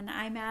problem and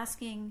I'm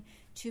asking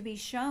to be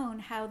shown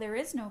how there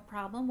is no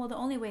problem, well, the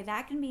only way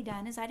that can be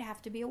done is I'd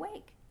have to be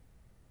awake.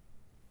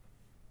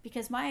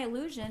 Because my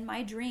illusion,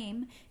 my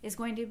dream, is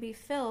going to be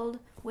filled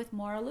with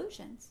more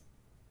illusions.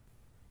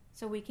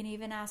 So we can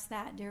even ask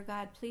that, dear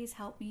God, please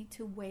help me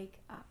to wake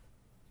up.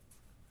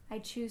 I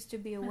choose to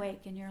be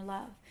awake in your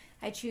love.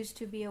 I choose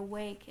to be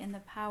awake in the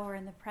power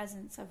and the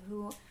presence of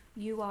who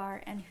you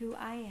are and who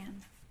I am.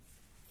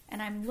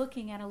 And I'm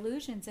looking at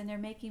illusions and they're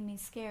making me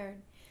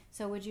scared.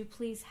 So would you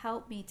please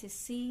help me to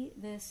see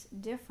this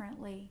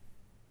differently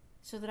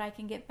so that I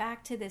can get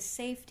back to this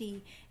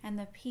safety and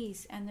the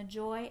peace and the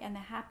joy and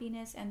the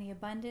happiness and the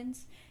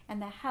abundance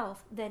and the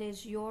health that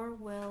is your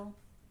will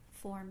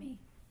for me.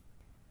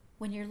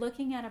 When you're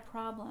looking at a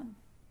problem,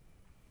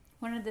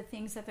 one of the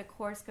things that the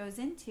Course goes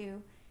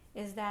into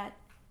is that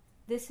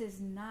this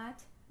is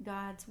not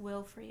God's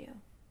will for you.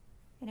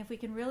 And if we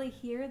can really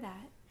hear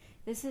that,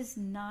 this is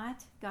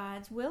not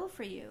God's will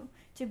for you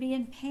to be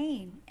in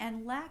pain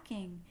and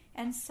lacking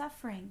and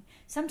suffering.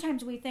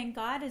 Sometimes we think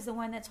God is the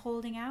one that's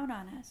holding out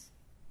on us,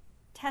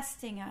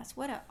 testing us.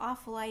 What an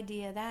awful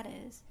idea that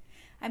is.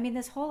 I mean,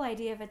 this whole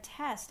idea of a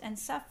test and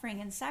suffering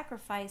and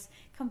sacrifice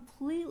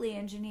completely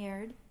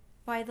engineered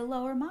by the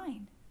lower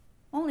mind.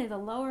 Only the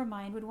lower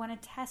mind would want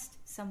to test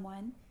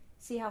someone,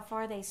 see how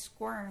far they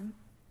squirm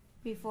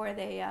before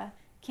they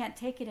can't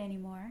take it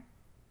anymore.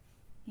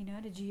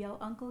 Did you yell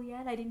uncle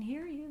yet? I didn't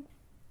hear you.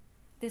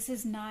 This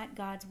is not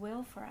God's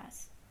will for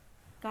us.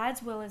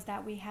 God's will is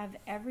that we have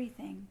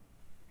everything.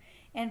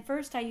 And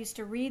first I used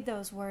to read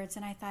those words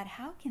and I thought,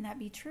 how can that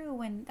be true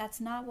when that's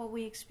not what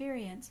we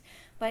experience?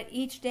 But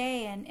each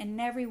day and in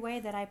every way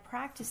that I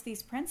practice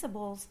these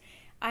principles,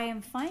 I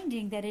am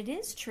finding that it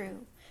is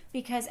true.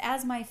 Because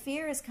as my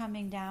fear is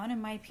coming down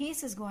and my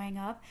peace is going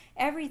up,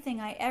 everything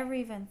I ever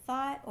even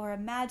thought or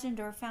imagined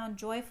or found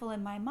joyful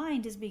in my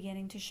mind is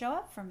beginning to show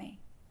up for me.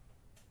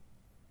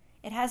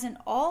 It hasn't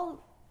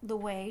all the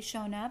way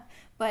shown up,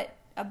 but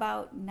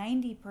about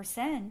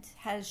 90%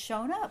 has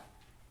shown up.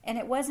 And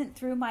it wasn't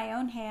through my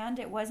own hand,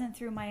 it wasn't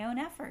through my own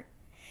effort.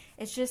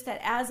 It's just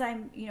that as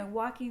I'm,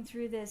 walking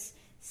through this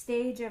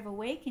stage of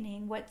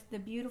awakening, what the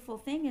beautiful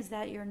thing is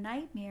that your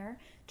nightmare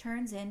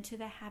turns into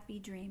the happy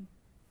dream.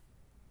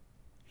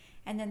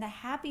 And then the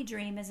happy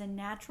dream is a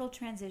natural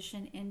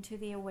transition into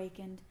the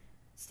awakened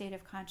state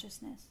of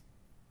consciousness.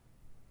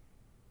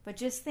 But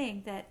just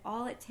think that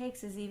all it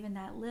takes is even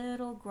that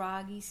little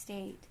groggy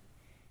state.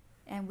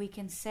 And we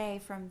can say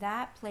from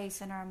that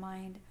place in our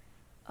mind,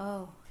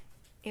 oh,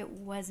 it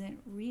wasn't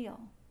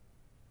real.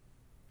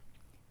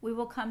 We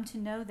will come to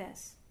know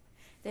this,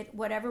 that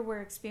whatever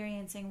we're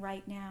experiencing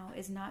right now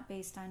is not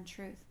based on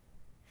truth.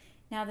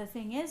 Now the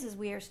thing is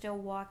we are still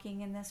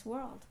walking in this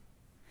world.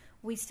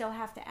 We still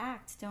have to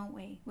act, don't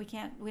we? We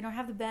don't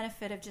have the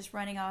benefit of just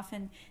running off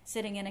and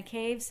sitting in a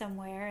cave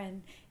somewhere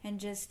and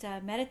just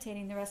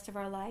meditating the rest of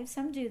our lives.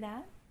 Some do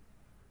that.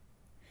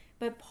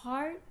 But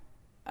part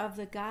of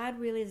the God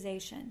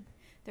realization,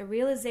 the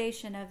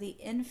realization of the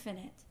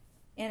infinite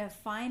in a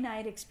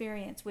finite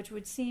experience, which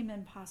would seem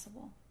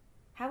impossible.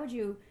 How would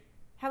you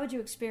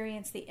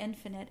experience the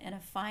infinite in a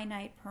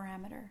finite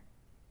parameter?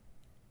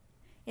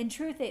 In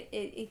truth,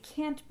 it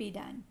can't be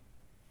done.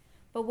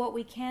 But what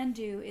we can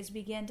do is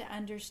begin to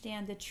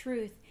understand the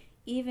truth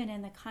even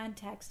in the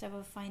context of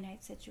a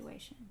finite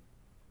situation.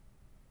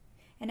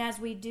 And as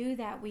we do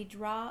that, we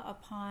draw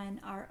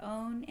upon our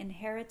own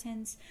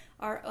inheritance,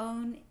 our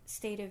own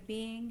state of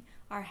being,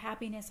 our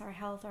happiness, our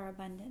health, our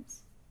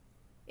abundance.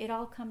 It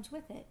all comes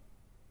with it.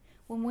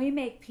 When we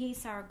make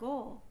peace our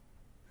goal,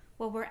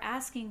 what we're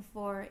asking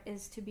for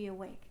is to be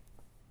awake.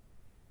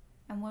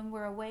 And when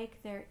we're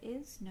awake, there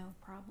is no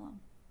problem.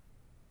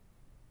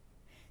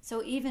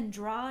 So even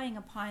drawing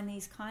upon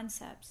these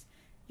concepts,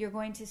 you're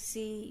going to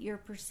see your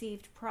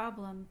perceived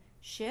problem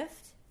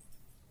shift,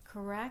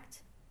 correct,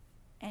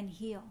 and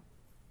heal.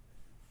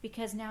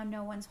 Because now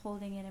no one's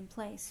holding it in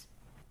place.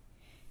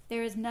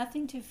 There is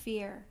nothing to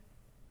fear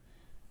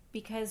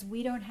because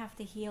we don't have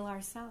to heal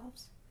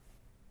ourselves.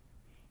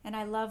 And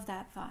I love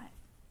that thought.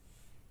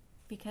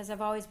 Because I've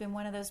always been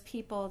one of those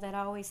people that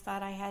always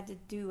thought I had to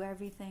do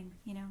everything.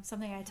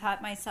 Something I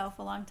taught myself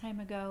a long time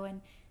ago. And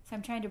so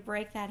I'm trying to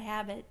break that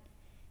habit.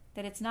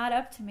 That it's not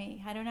up to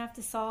me. I don't have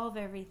to solve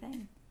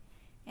everything.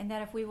 And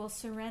that if we will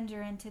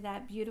surrender into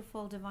that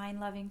beautiful divine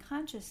loving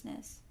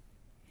consciousness,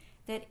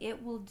 that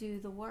it will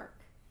do the work.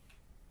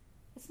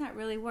 It's not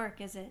really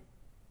work, is it?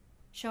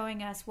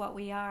 Showing us what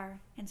we are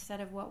instead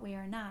of what we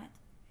are not.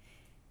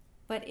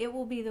 But it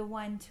will be the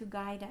one to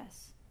guide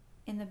us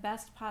in the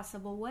best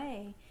possible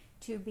way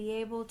to be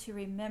able to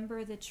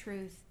remember the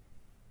truth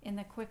in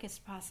the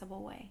quickest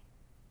possible way.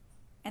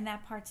 And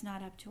that part's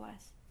not up to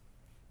us.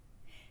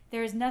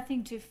 There is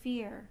nothing to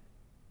fear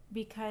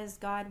because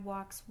God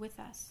walks with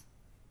us,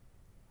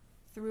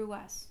 through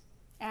us,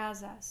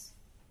 as us.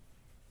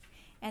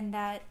 And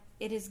that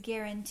it is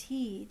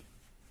guaranteed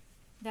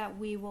that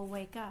we will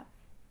wake up.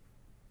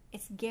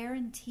 It's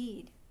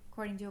guaranteed,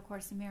 according to A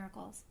Course in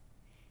Miracles.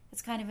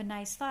 It's kind of a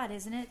nice thought,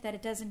 isn't it? That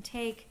it doesn't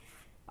take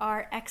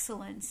our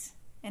excellence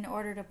in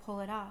order to pull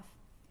it off.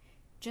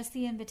 Just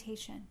the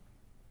invitation.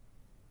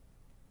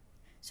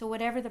 So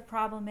whatever the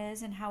problem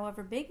is and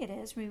however big it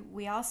is,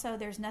 we also,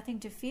 there's nothing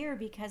to fear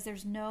because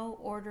there's no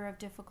order of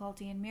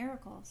difficulty in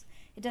miracles.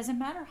 It doesn't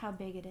matter how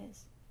big it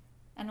is.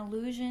 An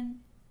illusion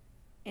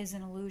is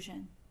an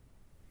illusion.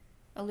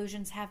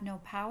 Illusions have no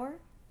power,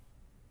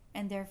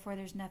 and therefore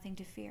there's nothing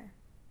to fear.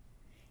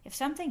 If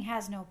something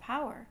has no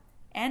power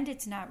and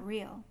it's not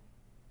real,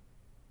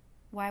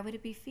 why would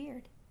it be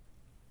feared?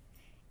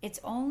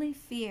 It's only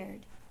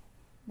feared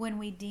when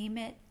we deem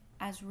it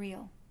as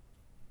real,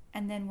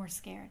 and then we're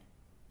scared.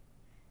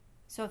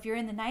 So if you're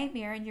in the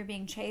nightmare and you're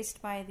being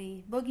chased by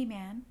the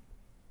boogeyman,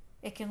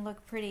 it can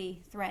look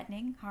pretty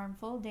threatening,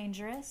 harmful,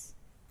 dangerous.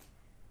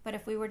 But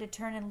if we were to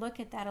turn and look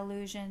at that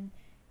illusion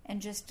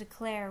and just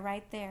declare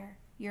right there,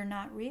 you're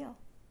not real.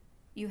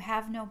 You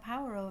have no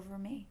power over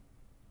me.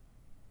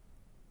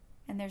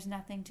 And there's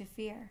nothing to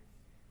fear.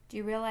 Do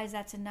you realize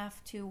that's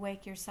enough to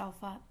wake yourself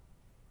up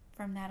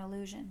from that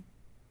illusion?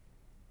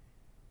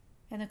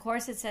 In the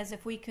Course it says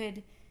if we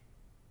could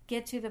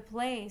get to the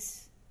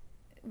place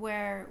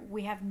where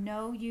we have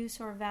no use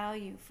or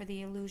value for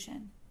the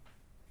illusion,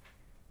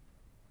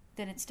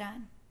 then it's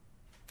done.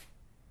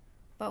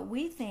 But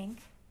we think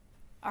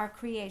our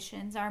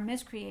creations, our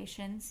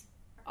miscreations,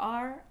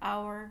 are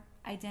our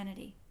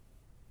identity.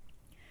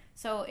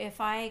 So if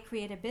I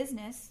create a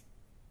business,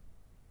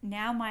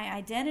 now my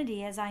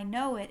identity as I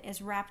know it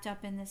is wrapped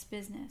up in this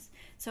business.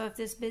 So if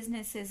this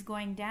business is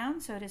going down,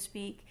 so to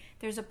speak,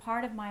 there's a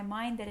part of my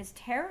mind that is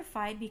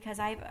terrified because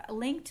I've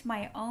linked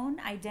my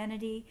own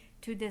identity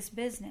to this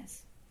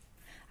business.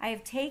 I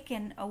have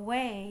taken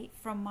away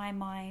from my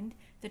mind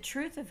the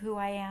truth of who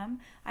I am.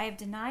 I have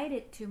denied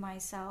it to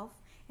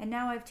myself, and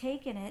now I've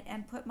taken it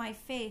and put my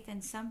faith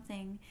in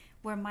something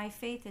where my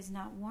faith is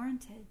not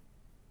warranted.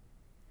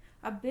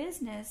 A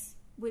business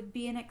would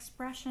be an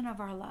expression of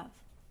our love,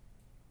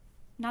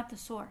 not the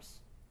source.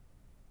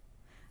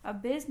 A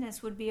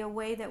business would be a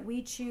way that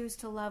we choose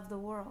to love the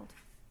world.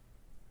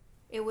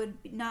 It would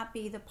not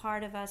be the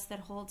part of us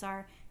that holds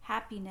our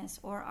happiness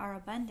or our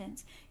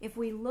abundance. If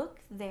we look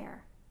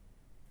there,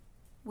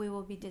 we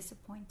will be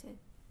disappointed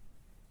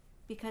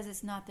because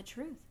it's not the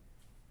truth.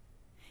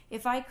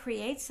 If I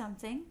create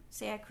something,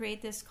 say I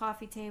create this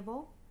coffee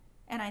table,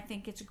 and I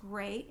think it's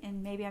great,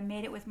 and maybe I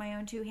made it with my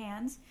own two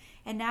hands,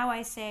 and now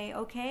I say,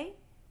 okay,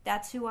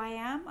 that's who I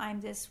am.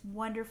 I'm this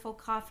wonderful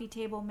coffee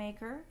table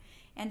maker.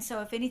 And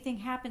so if anything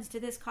happens to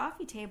this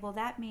coffee table,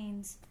 that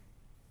means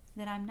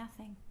that I'm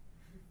nothing.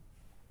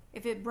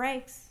 If it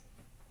breaks,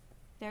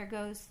 there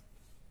goes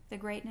the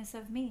greatness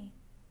of me.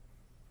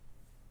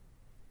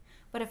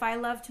 But if I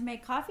love to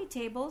make coffee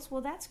tables,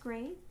 well, that's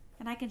great.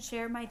 And I can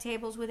share my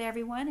tables with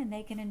everyone and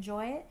they can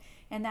enjoy it.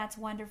 And that's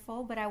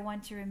wonderful. But I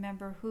want to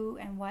remember who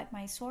and what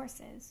my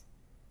source is.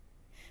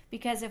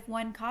 Because if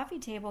one coffee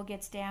table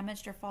gets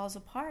damaged or falls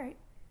apart,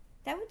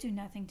 that would do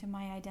nothing to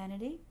my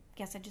identity.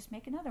 Guess I'd just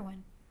make another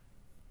one.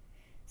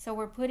 So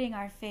we're putting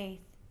our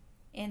faith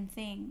in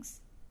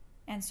things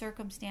and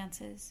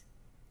circumstances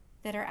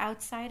that are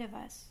outside of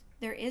us.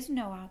 There is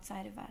no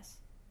outside of us.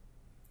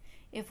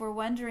 If we're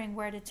wondering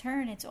where to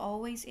turn, it's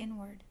always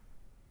inward.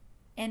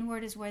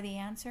 Inward is where the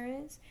answer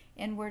is.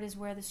 Inward is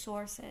where the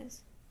source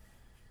is.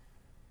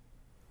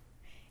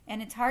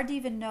 And it's hard to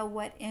even know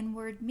what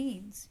inward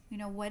means.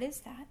 What is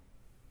that?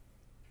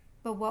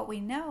 But what we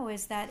know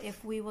is that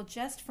if we will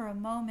just for a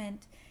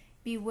moment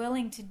be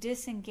willing to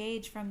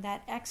disengage from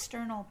that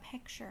external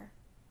picture,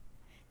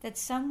 that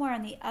somewhere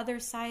on the other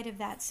side of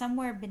that,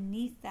 somewhere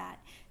beneath that,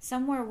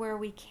 somewhere where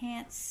we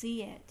can't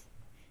see it,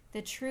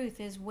 the truth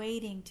is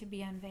waiting to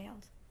be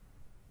unveiled.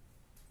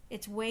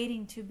 It's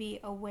waiting to be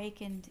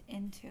awakened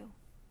into.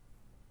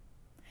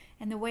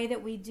 And the way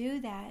that we do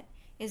that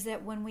is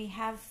that when we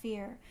have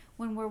fear,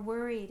 when we're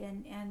worried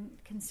and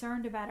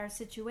concerned about our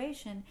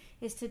situation,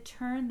 is to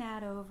turn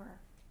that over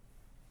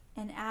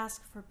and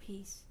ask for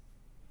peace.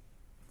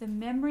 The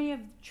memory of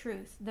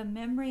truth, the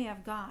memory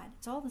of God,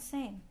 it's all the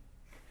same,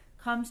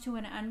 comes to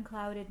an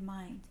unclouded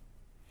mind.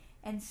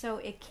 And so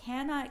it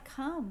cannot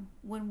come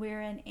when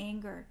we're in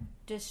anger,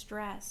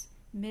 distress,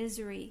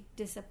 misery,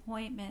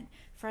 disappointment,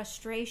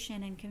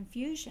 frustration, and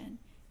confusion.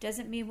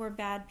 Doesn't mean we're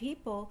bad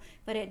people,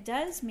 but it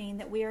does mean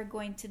that we are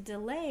going to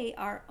delay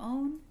our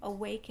own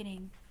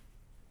awakening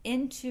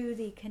into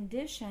the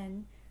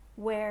condition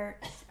where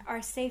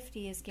our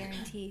safety is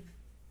guaranteed.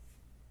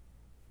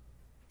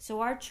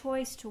 So our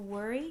choice to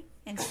worry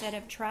instead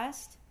of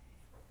trust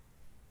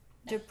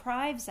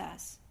deprives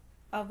us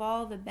of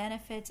all the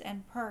benefits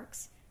and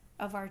perks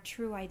of our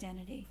true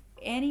identity.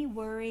 Any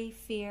worry,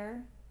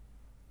 fear,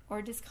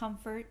 or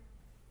discomfort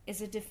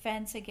is a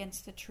defense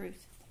against the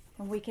truth.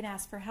 And we can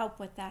ask for help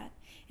with that.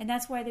 And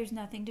that's why there's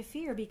nothing to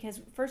fear,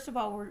 because first of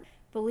all, we're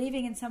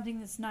believing in something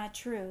that's not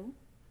true.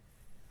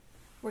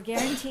 We're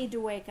guaranteed to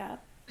wake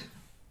up.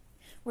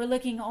 We're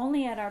looking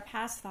only at our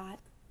past thought,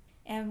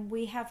 and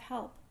we have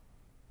help.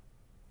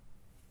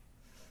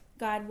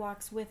 God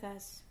walks with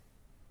us,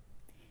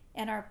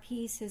 and our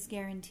peace is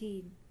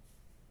guaranteed.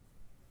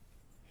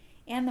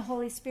 And the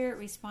Holy Spirit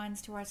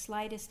responds to our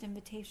slightest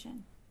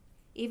invitation.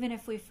 Even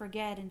if we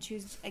forget and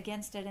choose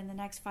against it in the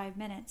next 5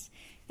 minutes,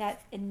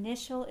 that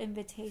initial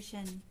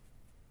invitation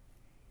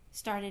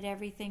started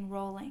everything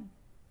rolling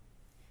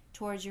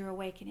towards your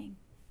awakening.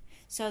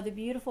 So the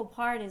beautiful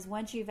part is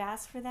once you've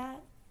asked for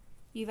that,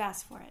 you've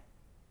asked for it.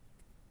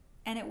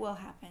 And it will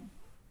happen.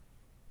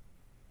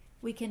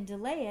 We can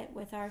delay it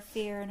with our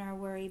fear and our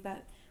worry,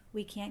 but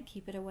we can't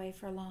keep it away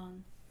for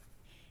long.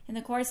 In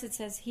the Course it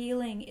says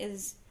healing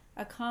is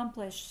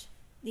accomplished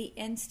the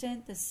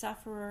instant the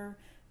sufferer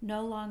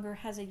no longer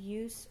has a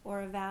use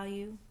or a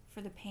value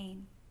for the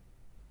pain.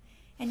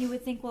 And you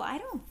would think, well, I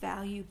don't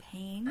value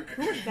pain.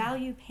 Who would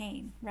value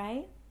pain,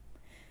 right?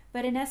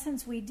 But in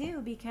essence we do,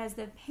 because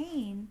the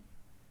pain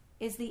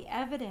is the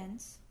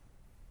evidence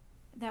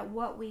that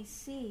what we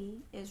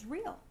see is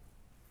real.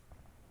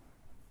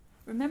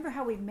 Remember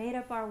how we made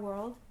up our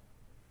world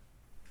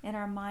in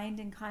our mind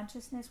and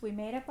consciousness? We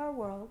made up our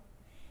world.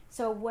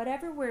 So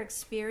whatever we're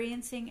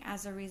experiencing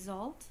as a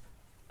result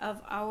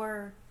of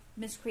our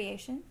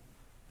miscreation,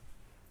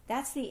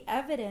 that's the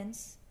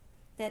evidence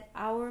that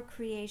our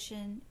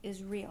creation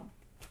is real.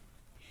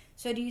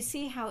 So do you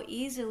see how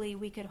easily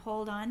we could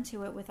hold on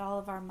to it with all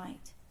of our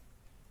might?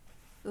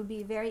 It would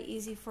be very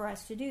easy for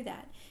us to do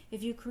that.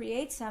 If you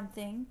create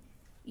something,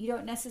 you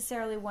don't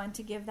necessarily want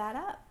to give that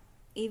up,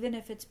 even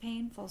if it's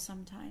painful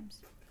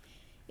sometimes.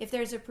 If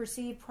there's a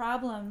perceived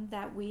problem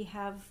that we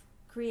have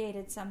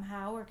created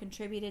somehow or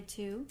contributed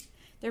to,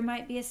 there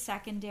might be a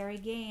secondary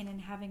gain in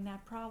having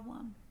that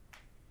problem.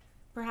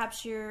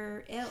 Perhaps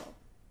you're ill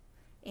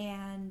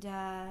and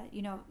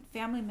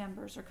family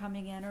members are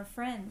coming in or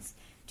friends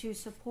to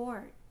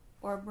support,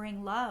 or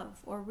bring love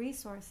or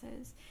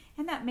resources.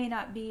 And that may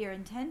not be your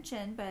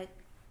intention, but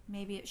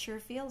maybe it sure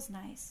feels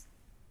nice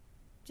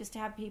just to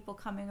have people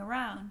coming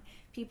around,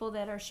 people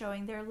that are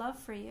showing their love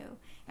for you.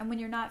 And when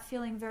you're not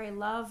feeling very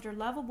loved or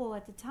lovable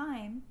at the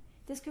time,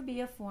 this could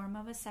be a form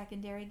of a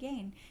secondary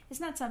gain. It's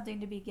not something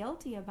to be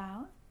guilty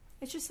about.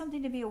 It's just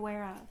something to be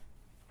aware of.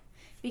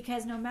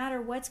 Because no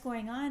matter what's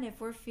going on, if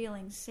we're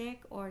feeling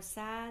sick or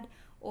sad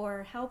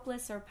or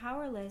helpless or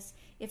powerless,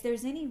 if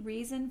there's any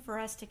reason for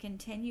us to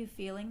continue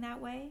feeling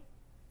that way,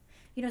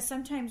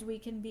 sometimes we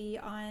can be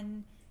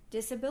on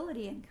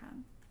disability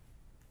income.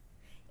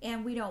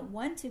 And we don't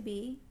want to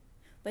be,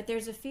 but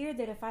there's a fear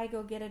that if I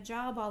go get a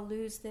job, I'll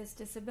lose this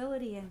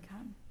disability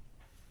income.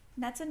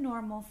 And that's a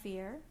normal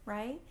fear,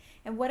 right?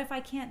 And what if I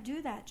can't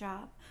do that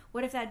job?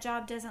 What if that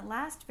job doesn't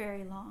last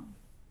very long?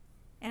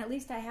 And at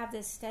least I have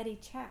this steady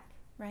check,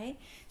 right?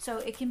 So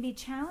it can be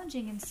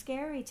challenging and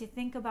scary to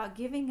think about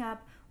giving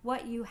up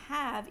what you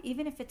have,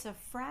 even if it's a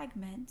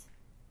fragment,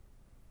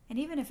 and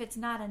even if it's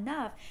not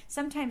enough.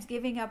 Sometimes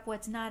giving up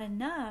what's not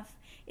enough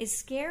is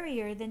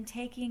scarier than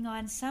taking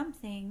on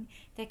something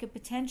that could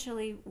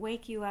potentially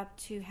wake you up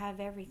to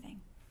have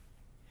everything.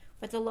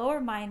 But the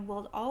lower mind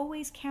will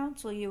always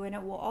counsel you, and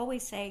it will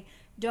always say,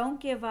 don't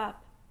give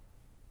up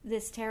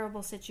this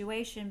terrible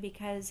situation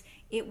because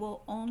it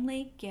will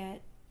only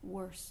get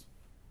worse.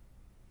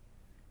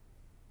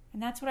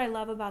 And that's what I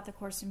love about the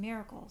Course in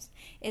Miracles,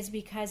 is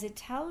because it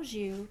tells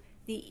you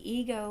the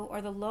ego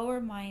or the lower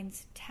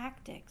mind's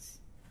tactics.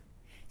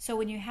 So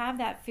when you have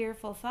that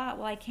fearful thought,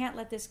 well, I can't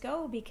let this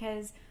go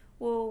because,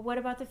 well, what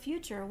about the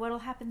future? What'll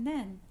happen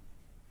then?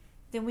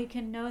 Then we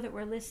can know that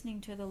we're listening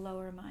to the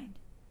lower mind.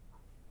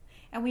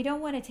 And we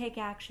don't want to take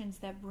actions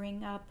that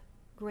bring up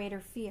greater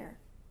fear.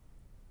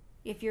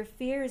 If your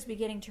fear is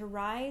beginning to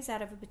rise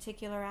out of a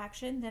particular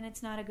action, then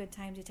it's not a good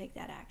time to take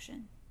that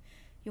action.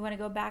 You want to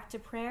go back to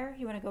prayer,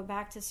 you want to go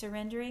back to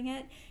surrendering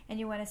it, and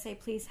you want to say,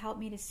 please help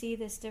me to see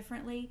this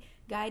differently,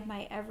 guide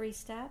my every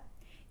step,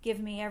 give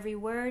me every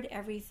word,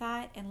 every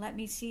thought, and let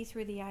me see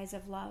through the eyes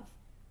of love.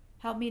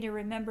 Help me to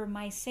remember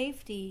my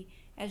safety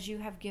as you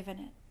have given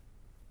it.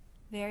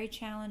 Very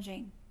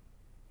challenging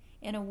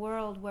in a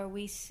world where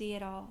we see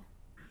it all,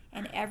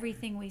 and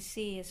everything we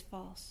see is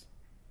false.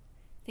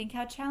 Think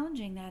how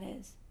challenging that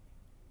is.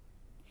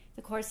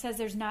 The Course says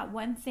there's not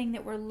one thing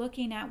that we're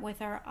looking at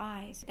with our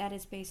eyes that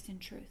is based in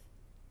truth.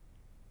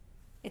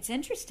 It's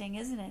interesting,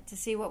 isn't it, to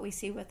see what we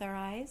see with our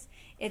eyes?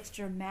 It's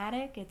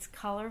dramatic, it's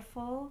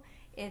colorful,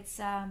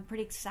 it's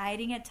pretty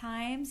exciting at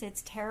times,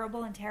 it's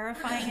terrible and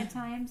terrifying at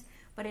times,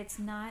 but it's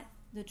not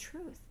the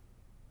truth.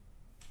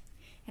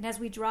 And as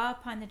we draw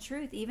upon the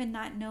truth, even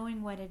not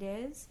knowing what it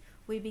is,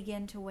 we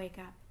begin to wake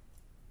up.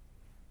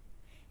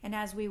 And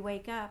as we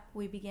wake up,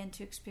 we begin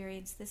to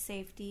experience the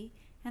safety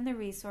and the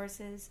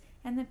resources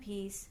and the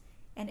peace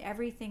and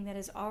everything that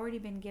has already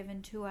been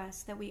given to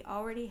us, that we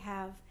already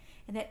have,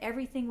 and that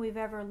everything we've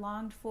ever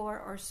longed for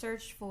or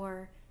searched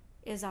for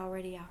is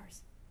already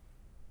ours.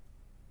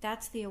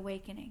 That's the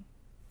awakening.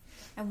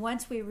 And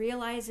once we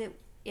realize it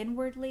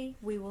inwardly,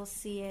 we will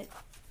see it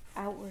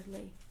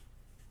outwardly.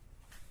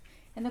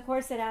 And the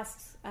Course, it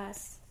asks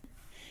us,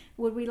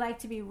 would we like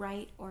to be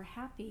right or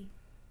happy?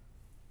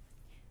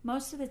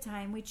 Most of the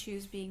time we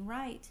choose being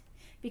right,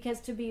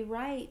 because to be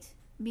right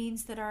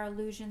means that our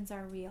illusions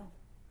are real.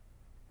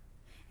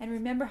 And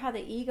remember how the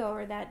ego,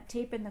 or that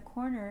tape in the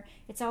corner,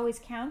 it's always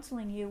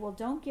counseling you, well,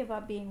 don't give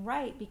up being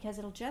right because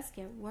it'll just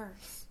get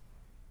worse.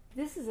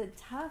 This is a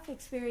tough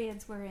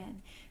experience we're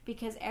in,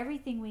 because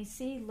everything we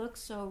see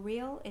looks so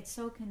real, it's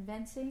so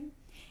convincing,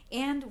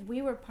 and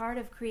we were part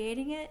of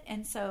creating it,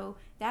 and so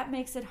that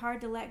makes it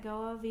hard to let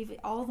go of even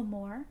all the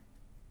more.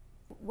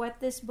 What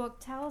this book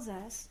tells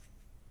us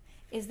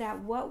is that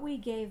what we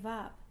gave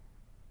up,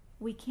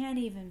 we can't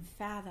even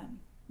fathom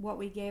what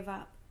we gave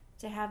up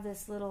to have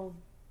this little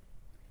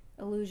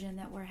illusion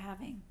that we're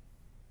having.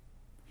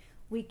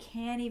 We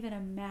can't even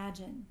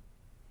imagine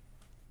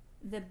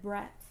the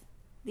breadth,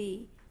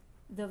 the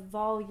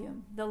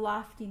volume, the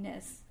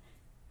loftiness,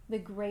 the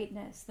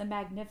greatness, the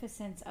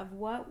magnificence of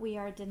what we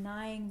are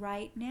denying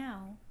right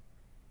now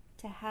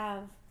to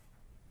have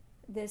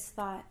this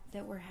thought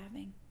that we're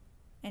having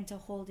and to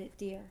hold it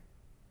dear.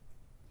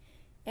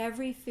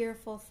 Every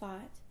fearful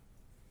thought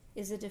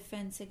is a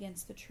defense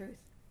against the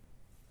truth.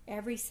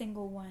 Every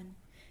single one.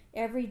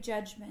 Every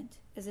judgment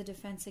is a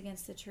defense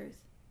against the truth.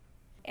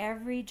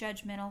 Every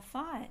judgmental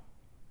thought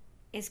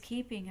is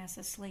keeping us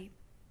asleep.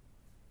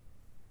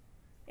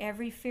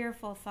 Every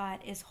fearful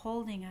thought is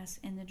holding us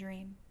in the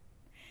dream.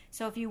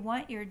 So if you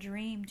want your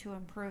dream to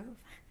improve,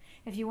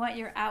 if you want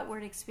your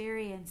outward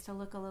experience to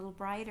look a little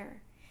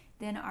brighter,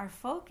 then our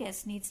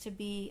focus needs to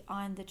be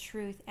on the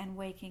truth and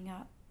waking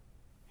up.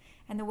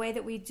 And the way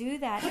that we do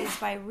that is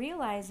by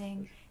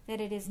realizing that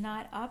it is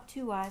not up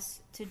to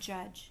us to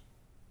judge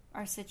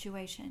our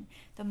situation.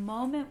 The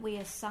moment we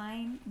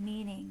assign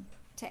meaning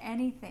to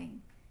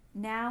anything,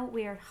 now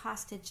we are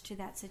hostage to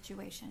that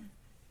situation.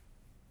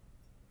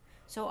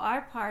 So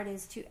our part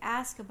is to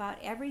ask about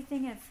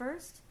everything at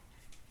first.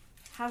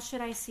 How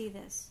should I see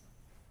this?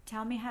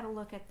 Tell me how to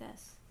look at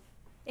this.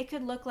 It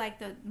could look like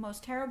the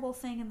most terrible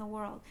thing in the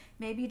world.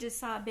 Maybe you just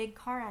saw a big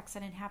car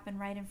accident happen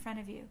right in front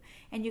of you.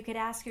 And you could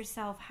ask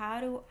yourself, how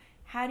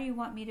do you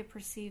want me to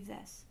perceive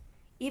this?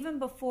 Even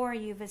before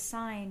you've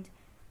assigned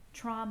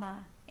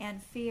trauma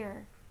and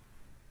fear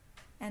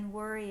and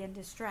worry and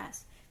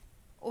distress,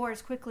 or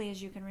as quickly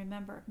as you can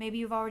remember. Maybe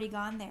you've already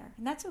gone there,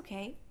 and that's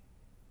okay.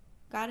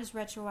 God is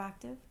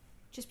retroactive.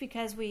 Just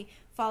because we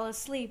fall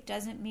asleep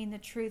doesn't mean the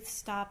truth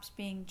stops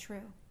being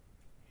true.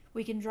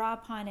 We can draw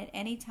upon it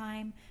any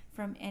time,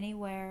 from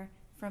anywhere,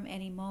 from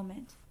any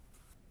moment.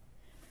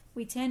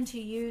 We tend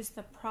to use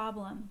the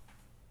problem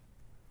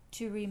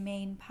to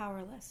remain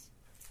powerless.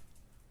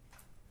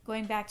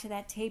 Going back to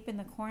that tape in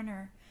the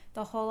corner,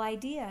 the whole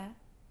idea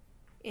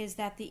is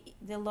that the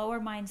lower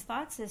mind's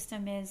thought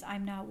system is,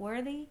 I'm not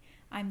worthy,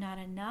 I'm not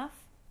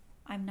enough,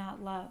 I'm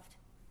not loved.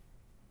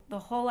 The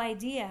whole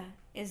idea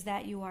is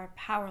that you are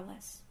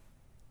powerless,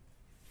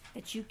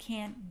 that you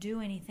can't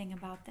do anything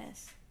about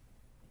this.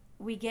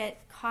 We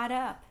get caught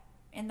up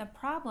in the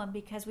problem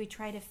because we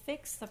try to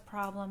fix the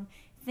problem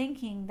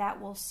thinking that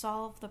will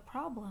solve the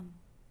problem.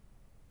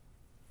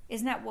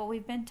 Isn't that what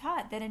we've been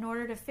taught? That in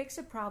order to fix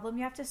a problem,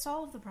 you have to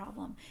solve the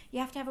problem. You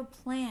have to have a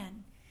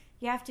plan.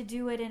 You have to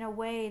do it in a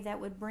way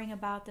that would bring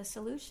about the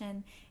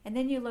solution. And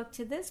then you look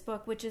to this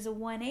book, which is a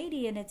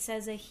 180, and it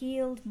says a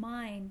healed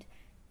mind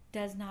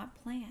does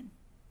not plan.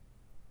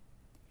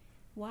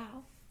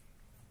 Wow,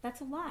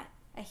 that's a lot.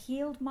 A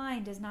healed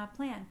mind does not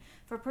plan.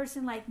 For a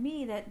person like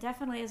me that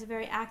definitely has a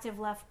very active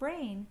left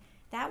brain,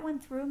 that one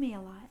threw me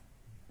a lot.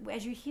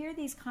 As you hear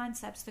these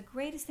concepts, the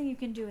greatest thing you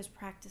can do is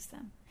practice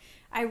them.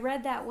 I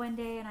read that one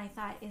day and I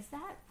thought, is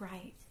that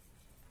right?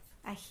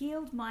 A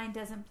healed mind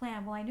doesn't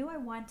plan. Well, I knew I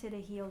wanted a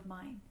healed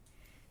mind.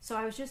 So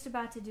I was just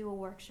about to do a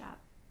workshop.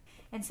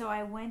 And so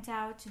I went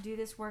out to do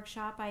this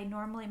workshop. I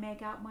normally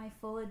make out my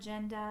full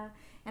agenda,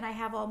 and I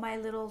have all my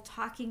little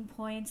talking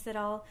points that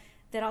I'll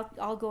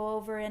go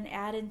over and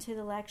add into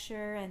the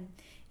lecture. And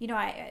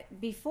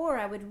before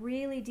I would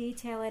really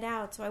detail it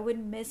out so I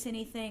wouldn't miss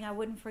anything, I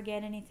wouldn't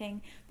forget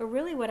anything. But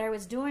really what I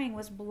was doing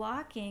was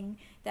blocking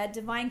that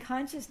divine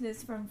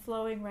consciousness from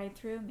flowing right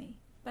through me.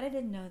 But I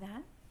didn't know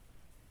that.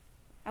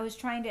 I was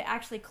trying to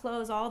actually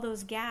close all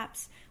those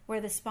gaps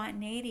where the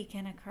spontaneity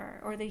can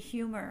occur, or the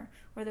humor,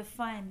 or the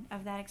fun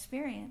of that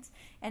experience.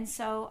 And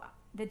so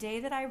the day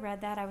that I read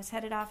that, I was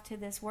headed off to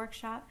this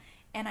workshop,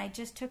 and I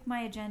just took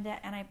my agenda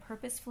and I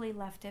purposefully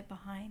left it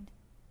behind.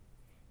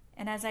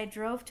 And as I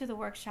drove to the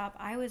workshop,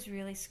 I was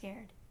really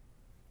scared.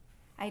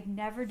 I'd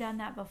never done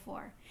that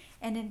before.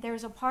 And then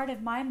there's a part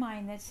of my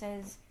mind that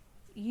says,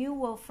 you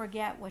will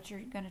forget what you're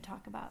going to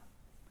talk about.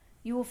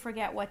 You will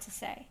forget what to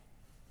say.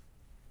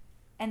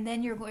 And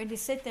then you're going to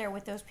sit there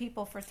with those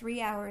people for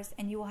 3 hours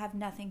and you will have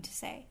nothing to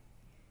say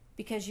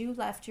because you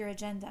left your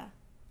agenda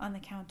on the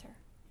counter.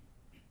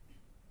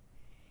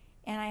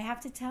 And I have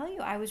to tell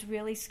you, I was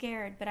really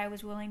scared, but I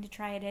was willing to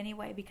try it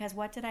anyway, because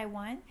what did I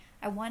want?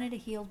 I wanted a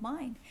healed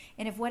mind.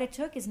 And if what it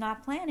took is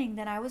not planning,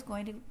 then I was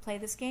going to play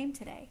this game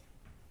today.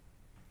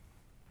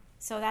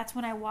 So that's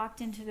when I walked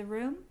into the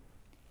room,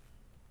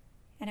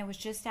 and it was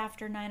just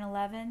after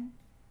 9/11,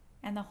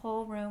 and the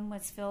whole room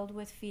was filled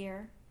with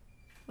fear.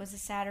 It was a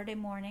Saturday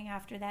morning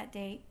after that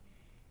date,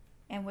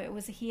 and it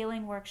was a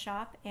healing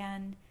workshop,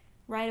 and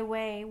right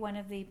away, one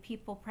of the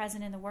people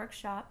present in the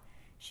workshop,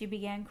 she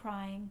began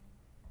crying.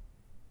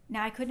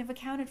 Now, I couldn't have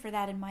accounted for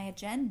that in my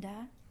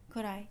agenda,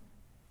 could I?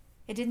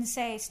 It didn't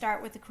say,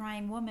 start with the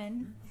crying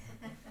woman.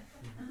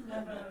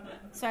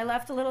 So I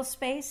left a little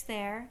space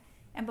there,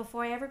 and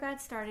before I ever got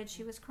started,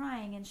 she was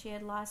crying, and she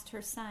had lost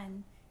her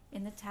son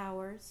in the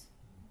towers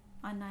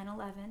on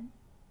 9/11,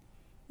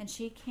 and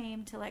she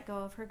came to let go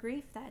of her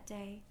grief that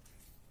day.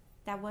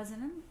 That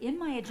wasn't in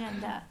my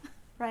agenda,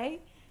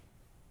 right?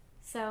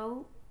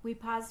 So we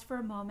paused for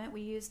a moment.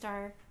 We used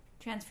our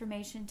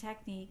transformation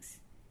techniques,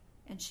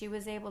 and she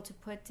was able to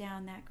put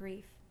down that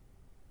grief,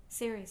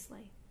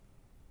 seriously,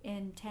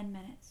 in 10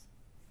 minutes.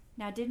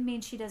 Now, it didn't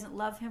mean she doesn't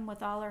love him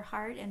with all her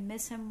heart and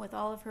miss him with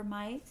all of her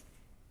might,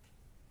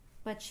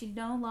 but she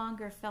no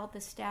longer felt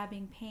the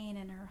stabbing pain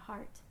in her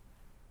heart.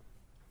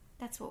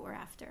 That's what we're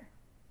after,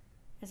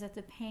 is that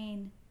the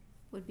pain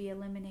would be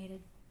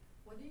eliminated.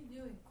 What do you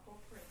do in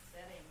corporate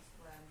settings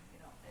when,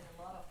 in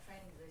a lot of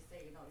trainings they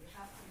say, you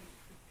have to be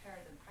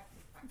prepared and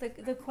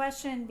practice? The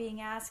question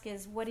being asked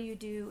is, what do you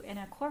do in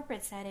a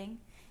corporate setting?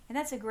 And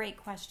that's a great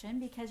question,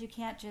 because you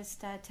can't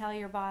just tell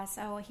your boss,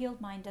 oh, a healed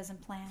mind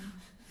doesn't plan.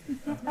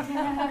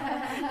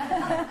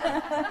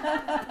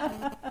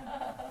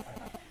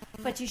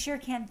 But you sure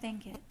can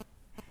think it.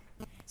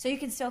 So you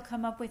can still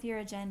come up with your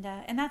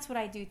agenda, and that's what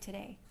I do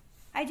today.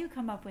 I do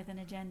come up with an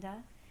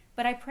agenda,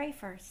 but I pray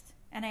first,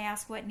 and I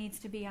ask what needs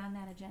to be on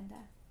that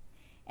agenda.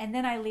 And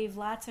then I leave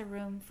lots of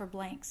room for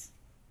blanks,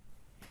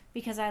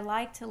 because I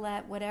like to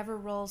let whatever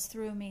rolls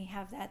through me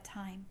have that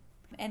time.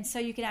 And so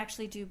you can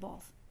actually do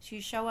both. So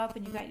you show up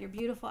and you've got your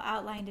beautiful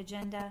outlined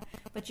agenda,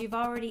 but you've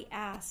already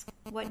asked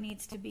what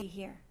needs to be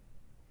here.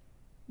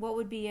 What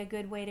would be a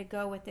good way to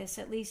go with this,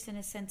 at least in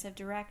a sense of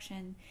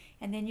direction?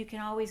 And then you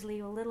can always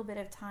leave a little bit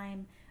of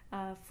time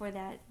for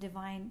that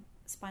divine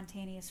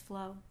spontaneous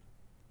flow.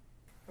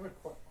 I have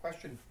a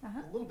question,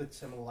 Uh-huh. a little bit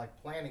similar,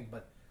 like planning,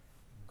 but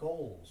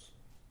goals.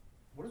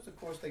 What does the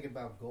Course think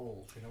about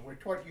goals? We're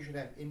taught you should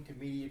have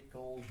intermediate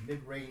goals,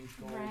 mid-range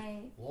goals,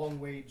 Right.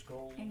 long-range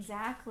goals.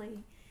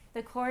 Exactly.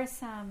 The Course,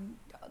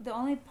 the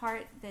only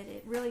part that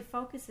it really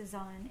focuses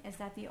on is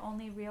that the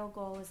only real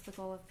goal is the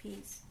goal of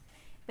peace.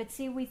 But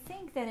see, we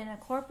think that in a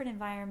corporate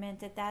environment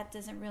that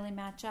doesn't really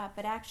match up,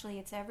 but actually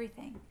it's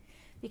everything.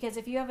 Because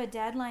if you have a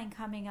deadline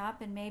coming up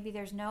and maybe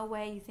there's no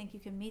way you think you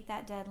can meet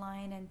that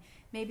deadline, and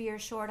maybe you're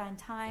short on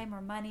time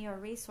or money or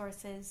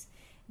resources,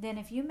 then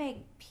if you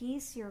make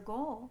peace your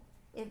goal,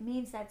 it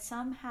means that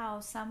somehow,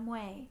 some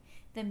way,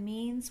 the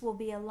means will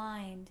be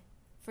aligned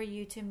for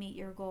you to meet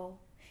your goal.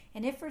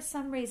 And if for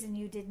some reason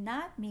you did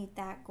not meet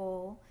that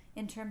goal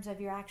in terms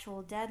of your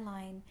actual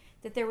deadline,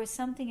 that there was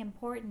something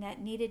important that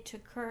needed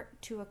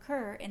to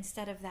occur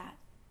instead of that.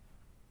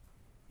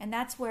 And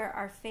that's where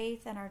our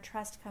faith and our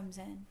trust comes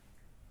in.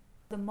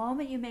 The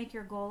moment you make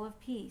your goal of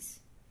peace,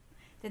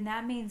 then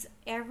that means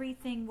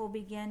everything will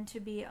begin to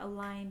be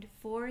aligned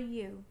for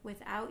you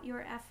without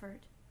your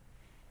effort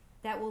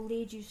that will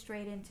lead you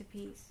straight into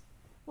peace.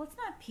 Well, it's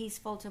not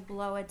peaceful to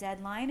blow a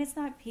deadline. It's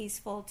not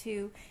peaceful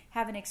to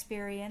have an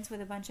experience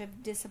with a bunch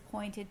of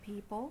disappointed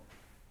people.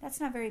 That's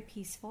not very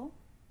peaceful.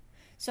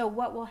 So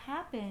what will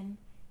happen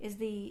is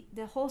the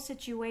whole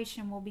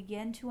situation will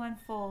begin to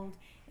unfold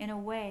in a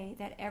way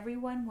that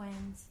everyone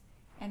wins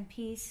and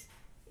peace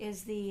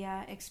is the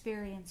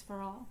experience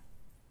for all.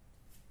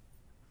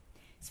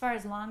 As far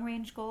as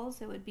long-range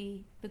goals, it would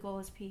be the goal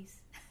is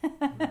peace.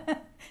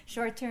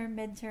 Short-term,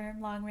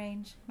 mid-term,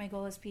 long-range, my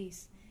goal is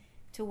peace.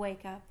 To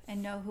wake up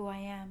and know who I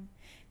am.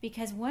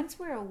 Because once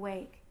we're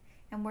awake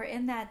and we're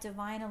in that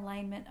divine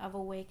alignment of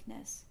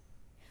awakeness,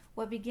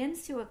 what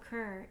begins to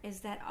occur is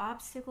that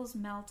obstacles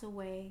melt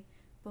away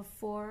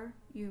before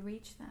you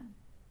reach them.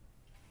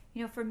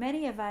 For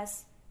many of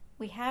us,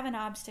 we have an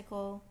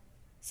obstacle.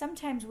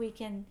 Sometimes we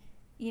can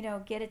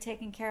get it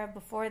taken care of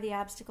before the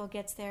obstacle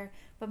gets there.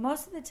 But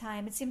most of the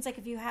time, it seems like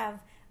if you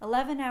have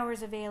 11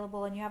 hours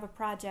available and you have a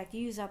project,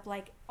 you use up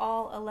like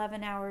all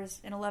 11 hours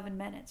in 11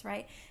 minutes,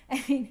 right?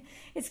 I mean,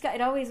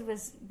 it always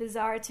was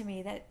bizarre to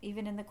me that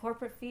even in the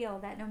corporate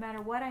field, that no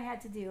matter what I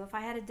had to do, if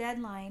I had a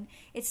deadline,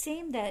 it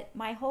seemed that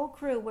my whole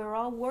crew, we were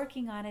all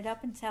working on it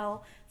up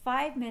until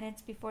 5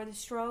 minutes before the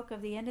stroke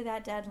of the end of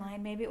that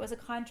deadline. Maybe it was a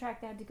contract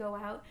that had to go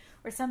out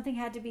or something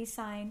had to be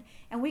signed,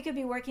 and we could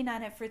be working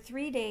on it for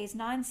 3 days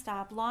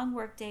nonstop, long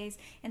work days,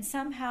 and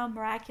somehow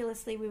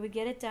miraculously we would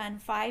get it done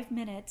 5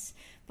 minutes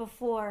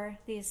before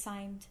the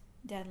assigned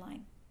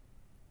deadline.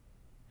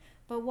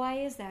 But why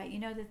is that?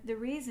 The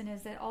reason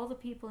is that all the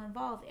people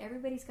involved,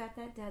 everybody's got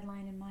that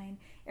deadline in mind.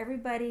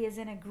 Everybody is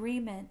in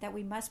agreement that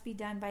we must be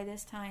done by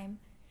this time.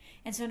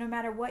 And so no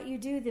matter what you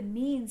do, the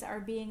means are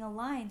being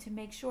aligned to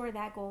make sure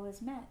that goal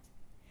is met.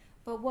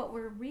 But what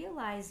we're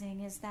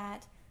realizing is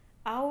that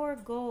our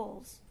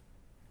goals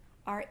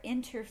are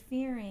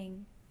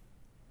interfering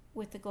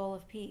with the goal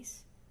of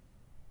peace.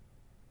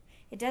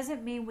 It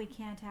doesn't mean we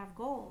can't have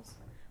goals,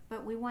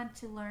 but we want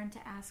to learn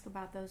to ask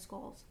about those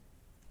goals.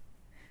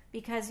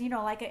 Because,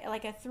 like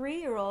a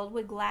 3-year-old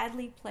would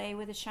gladly play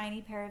with a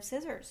shiny pair of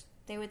scissors.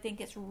 They would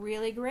think it's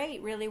really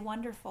great, really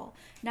wonderful,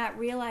 not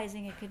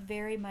realizing it could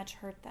very much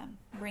hurt them,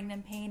 bring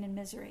them pain and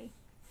misery.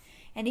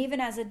 And even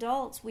as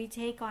adults, we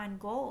take on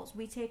goals.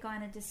 We take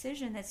on a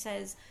decision that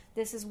says,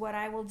 this is what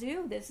I will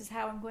do, this is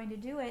how I'm going to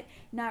do it,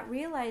 not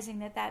realizing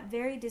that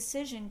very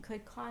decision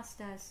could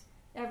cost us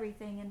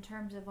everything in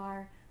terms of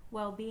our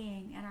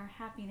well-being and our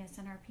happiness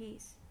and our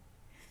peace.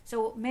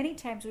 So many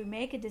times we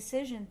make a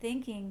decision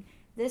thinking,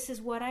 this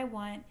is what I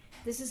want,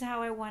 this is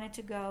how I want it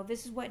to go,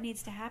 this is what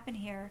needs to happen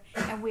here,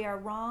 and we are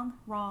wrong,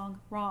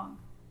 wrong, wrong.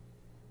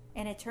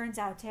 And it turns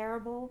out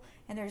terrible,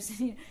 and there's,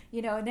 and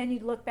then you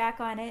look back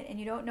on it and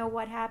you don't know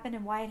what happened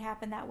and why it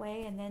happened that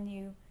way, and then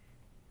you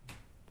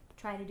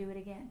try to do it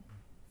again.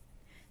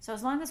 So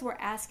as long as we're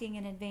asking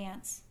in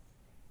advance,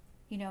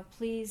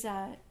 please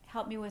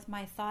help me with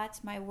my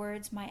thoughts, my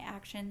words, my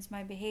actions,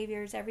 my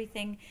behaviors,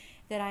 everything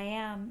that I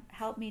am,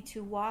 help me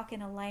to walk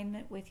in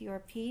alignment with your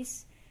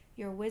peace,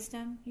 your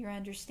wisdom, your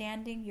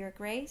understanding, your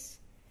grace,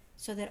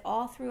 so that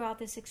all throughout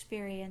this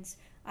experience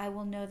I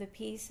will know the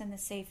peace and the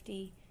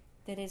safety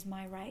that is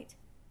my right.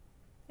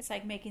 It's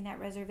like making that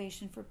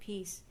reservation for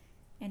peace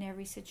in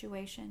every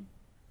situation.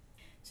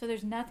 So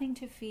there's nothing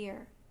to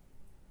fear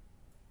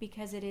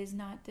because it is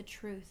not the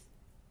truth.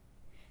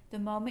 The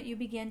moment you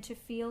begin to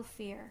feel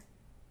fear,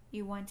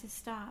 you want to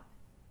stop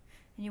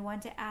and you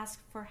want to ask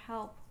for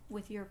help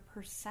with your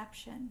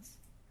perceptions,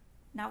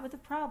 not with the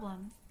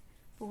problem,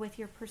 but with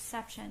your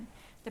perception.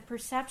 The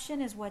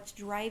perception is what's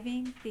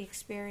driving the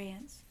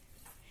experience.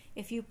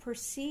 If you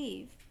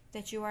perceive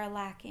that you are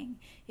lacking,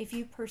 if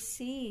you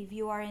perceive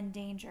you are in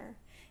danger,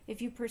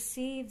 if you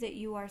perceive that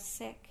you are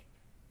sick,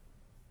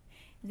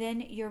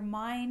 then your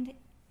mind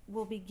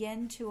will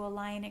begin to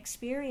align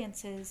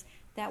experiences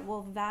that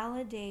will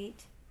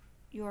validate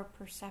your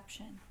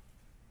perception.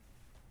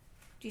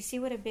 Do you see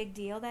what a big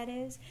deal that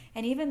is?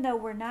 And even though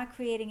we're not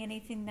creating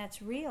anything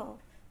that's real,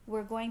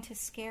 we're going to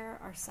scare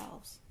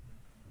ourselves.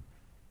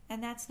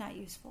 And that's not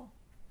useful.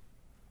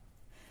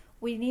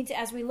 We need to,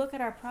 as we look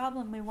at our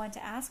problem, we want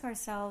to ask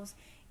ourselves,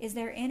 is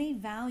there any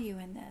value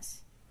in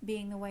this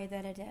being the way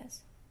that it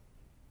is?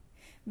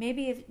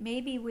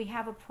 Maybe we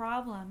have a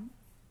problem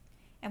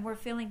and we're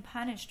feeling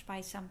punished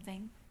by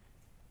something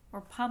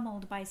or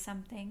pummeled by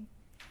something.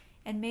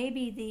 And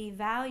maybe the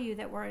value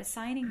that we're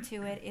assigning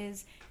to it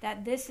is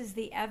that this is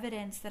the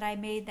evidence that I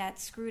made that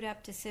screwed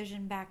up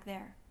decision back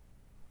there.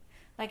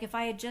 Like if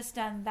I had just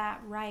done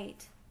that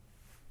right,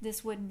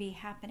 this wouldn't be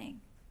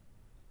happening.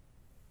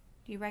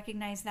 Do you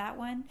recognize that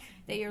one?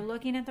 That you're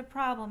looking at the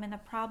problem, and the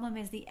problem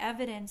is the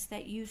evidence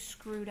that you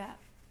screwed up.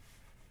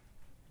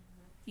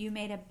 You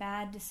made a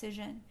bad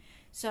decision.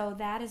 So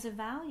that is a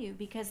value,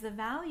 because the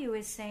value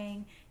is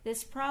saying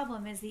this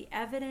problem is the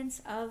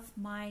evidence of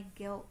my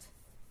guilt.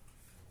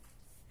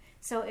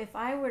 So if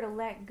I were to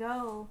let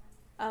go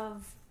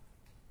of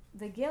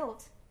the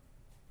guilt,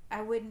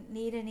 I wouldn't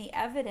need any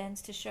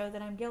evidence to show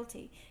that I'm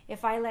guilty.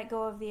 If I let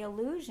go of the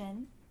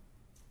illusion,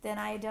 then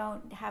I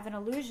don't have an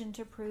illusion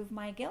to prove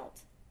my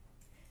guilt.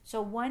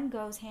 So one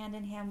goes hand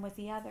in hand with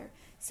the other.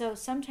 So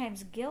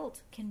sometimes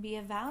guilt can be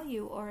a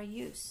value or a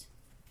use.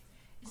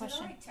 Is it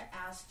all right to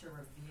ask to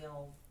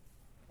reveal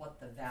what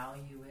the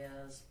value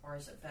is, or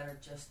is it better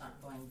just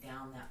not going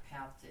down that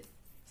path to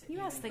you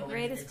even ask the go into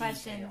greatest the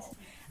questions.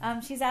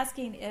 detail? She's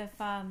asking if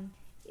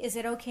is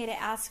it okay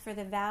to ask for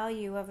the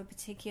value of a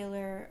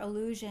particular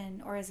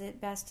illusion, or is it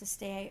best to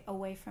stay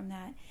away from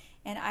that?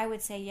 And I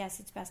would say yes,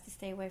 it's best to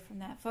stay away from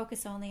that.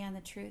 Focus only on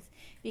the truth.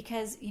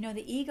 Because,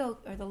 the ego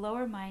or the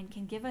lower mind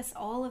can give us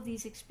all of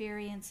these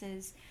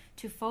experiences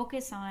to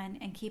focus on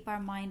and keep our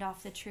mind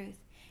off the truth.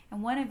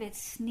 And one of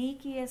its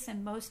sneakiest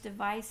and most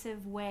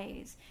divisive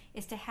ways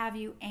is to have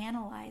you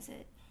analyze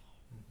it.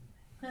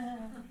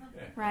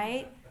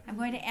 Right? I'm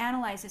going to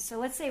analyze it. So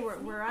let's say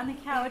we're on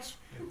the couch,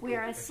 we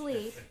are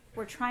asleep,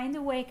 we're trying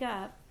to wake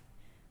up,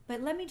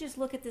 but let me just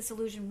look at this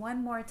illusion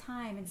one more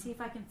time and see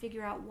if I can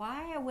figure out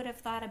why I would have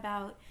thought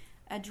about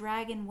a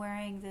dragon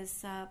wearing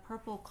this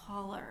purple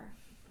collar.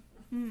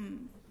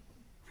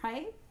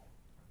 Right?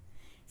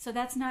 So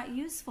that's not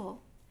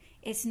useful.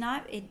 It's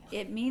not.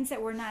 It means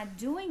that we're not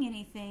doing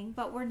anything,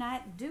 but we're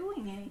not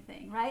doing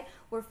anything, right?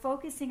 We're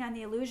focusing on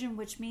the illusion,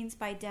 which means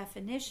by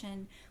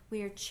definition,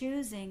 we are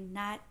choosing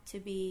not to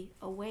be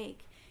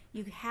awake.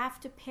 You have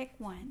to pick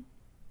one.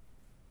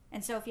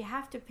 And so if you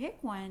have to pick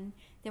one,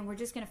 then we're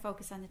just going to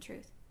focus on the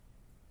truth.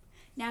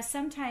 Now,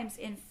 sometimes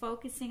in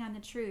focusing on the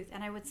truth,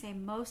 and I would say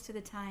most of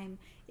the time,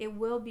 it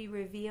will be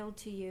revealed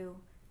to you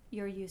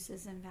your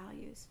uses and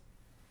values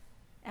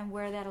and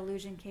where that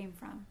illusion came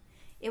from.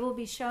 It will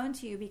be shown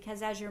to you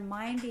because as your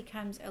mind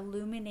becomes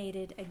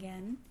illuminated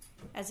again,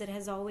 as it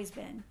has always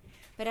been,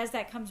 but as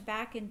that comes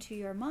back into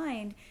your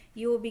mind,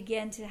 you will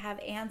begin to have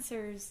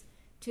answers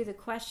to the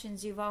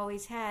questions you've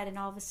always had, and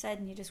all of a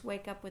sudden you just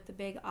wake up with the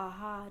big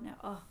aha, and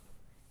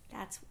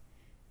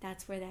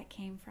that's where that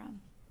came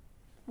from.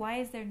 Why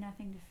is there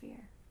nothing to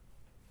fear?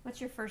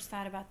 What's your first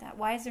thought about that?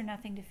 Why is there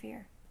nothing to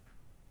fear?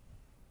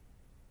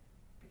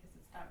 Because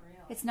it's not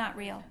real. It's not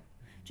real.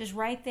 Just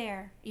right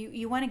there.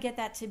 You want to get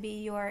that to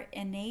be your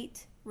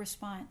innate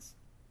response.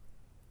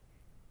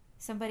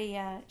 Somebody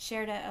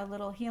shared a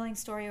little healing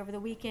story over the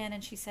weekend,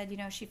 and she said,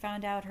 she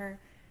found out her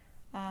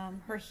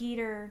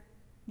heater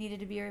needed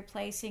to be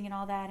replacing and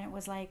all that, and it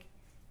was like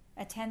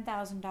a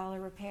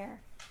 $10,000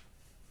 repair.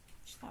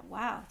 She thought,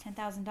 wow,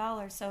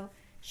 $10,000. So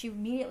she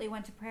immediately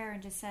went to prayer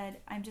and just said,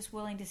 I'm just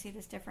willing to see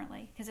this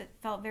differently, because it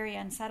felt very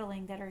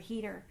unsettling that her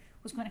heater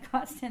was going to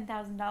cost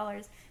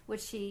 $10,000,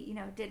 which she,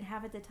 didn't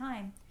have at the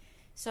time.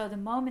 So the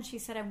moment she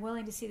said, I'm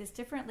willing to see this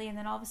differently, and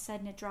then all of a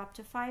sudden it dropped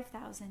to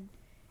 $5,000.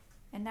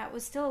 And that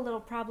was still a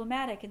little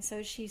problematic. And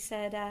so she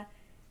said,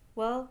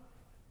 well,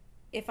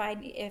 if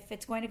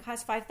it's going to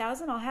cost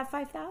 $5,000, I'll have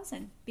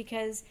 $5,000,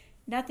 because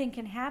nothing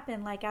can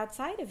happen like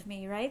outside of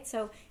me, right?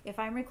 So if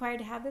I'm required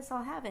to have this,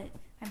 I'll have it.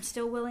 I'm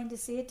still willing to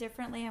see it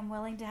differently. I'm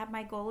willing to have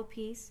my goal of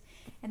peace.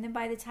 And then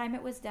by the time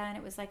it was done,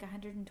 it was like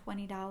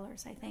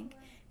 $120, I think,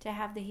 to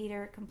have the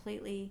heater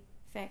completely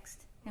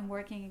fixed and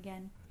working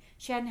again.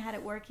 She hadn't had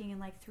it working in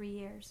like 3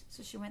 years,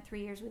 so she went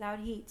 3 years without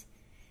heat,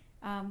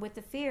 with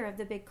the fear of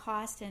the big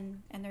cost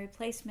and the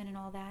replacement and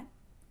all that.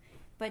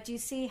 But do you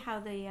see how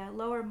the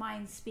lower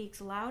mind speaks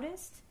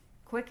loudest,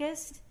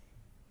 quickest,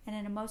 and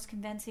in a most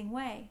convincing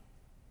way?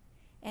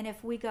 And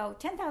if we go,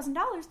 $10,000,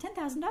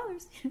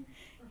 $10,000,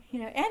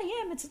 Annie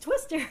M, it's a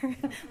twister.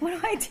 What do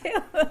I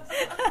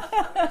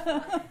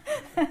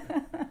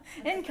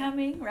do?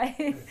 Incoming,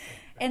 right?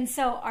 And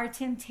so our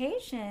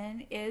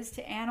temptation is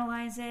to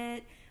analyze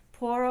it,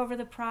 pour over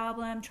the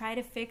problem, try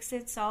to fix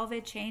it, solve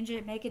it, change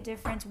it, make a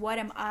difference. What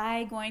am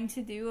I going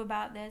to do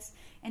about this?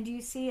 And do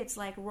you see it's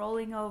like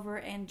rolling over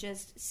and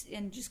just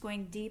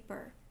going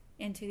deeper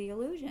into the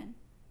illusion?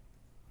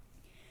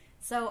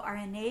 So our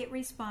innate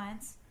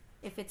response,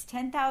 if it's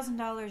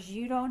 $10,000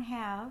 you don't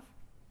have,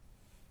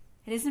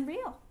 it isn't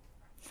real,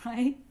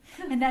 right?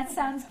 And that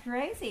sounds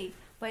crazy,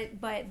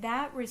 but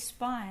that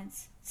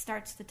response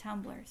starts the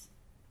tumblers,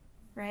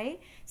 right?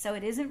 So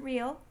it isn't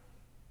real.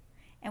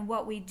 And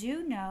what we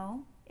do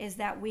know is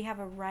that we have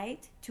a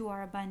right to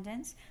our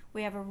abundance.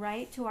 We have a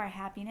right to our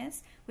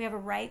happiness. We have a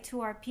right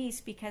to our peace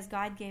because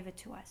God gave it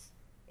to us.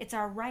 It's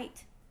our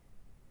right.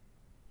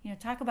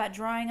 Talk about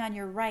drawing on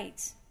your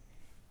rights.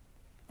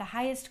 The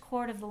highest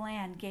court of the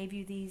land gave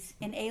you these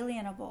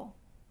inalienable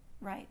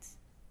rights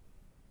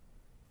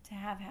to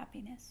have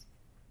happiness.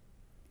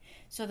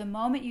 So the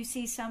moment you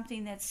see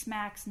something that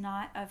smacks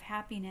not of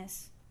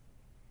happiness,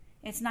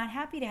 it's not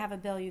happy to have a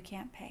bill you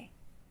can't pay.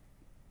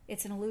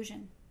 It's an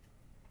illusion.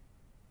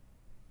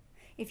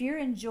 If you're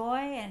in joy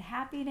and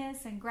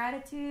happiness and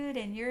gratitude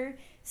and you're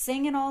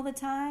singing all the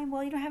time,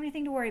 well, you don't have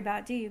anything to worry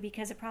about, do you?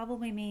 Because it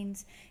probably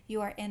means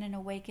you are in an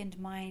awakened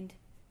mind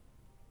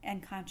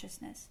and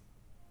consciousness.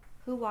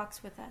 Who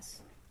walks with us?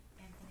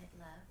 Infinite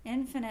love.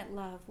 Infinite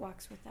love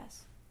walks with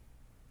us.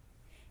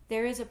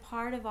 There is a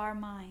part of our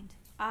mind.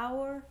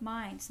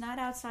 It's not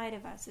outside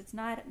of us. It's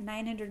not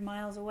 900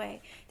 miles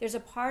away. There's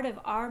a part of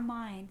our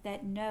mind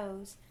that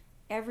knows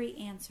every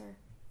answer.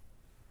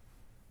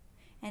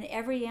 And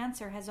every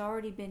answer has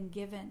already been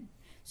given.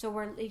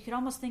 So you could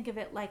almost think of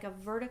it like a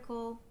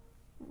vertical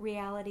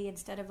reality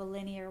instead of a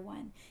linear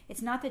one.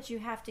 It's not that you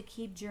have to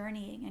keep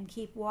journeying and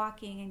keep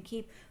walking and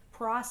keep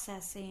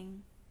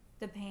processing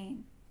the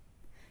pain.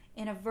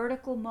 In a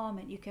vertical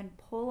moment, you can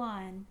pull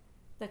on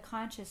the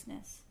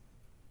consciousness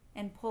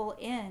and pull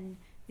in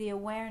the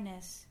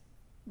awareness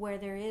where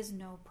there is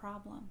no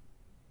problem.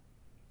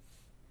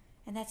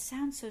 And that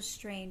sounds so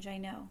strange, I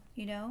know,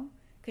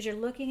 because you're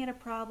looking at a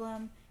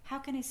problem. How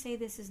can I say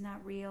this is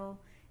not real?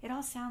 It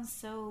all sounds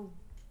so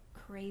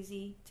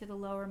crazy to the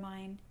lower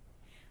mind.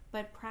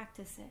 But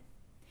practice it.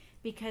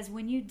 Because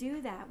when you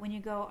do that, when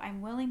you go,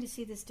 I'm willing to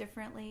see this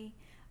differently,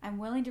 I'm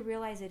willing to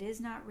realize it is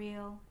not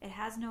real, it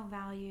has no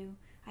value,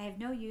 I have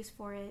no use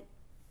for it,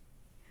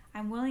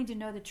 I'm willing to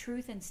know the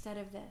truth instead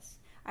of this.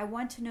 I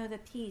want to know the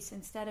peace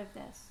instead of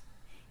this.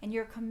 And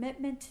your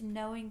commitment to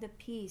knowing the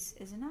peace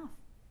is enough.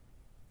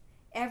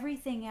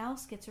 Everything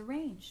else gets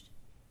arranged.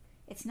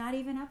 It's not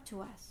even up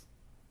to us.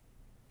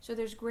 So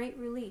there's great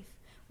relief.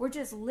 We're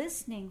just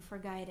listening for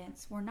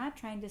guidance. We're not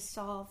trying to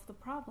solve the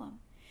problem.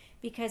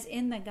 Because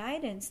in the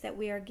guidance that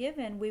we are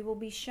given, we will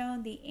be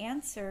shown the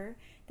answer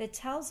that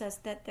tells us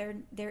that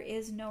there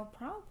is no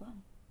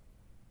problem.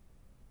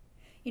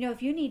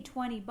 If you need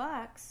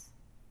 $20,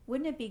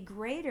 wouldn't it be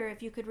greater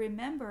if you could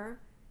remember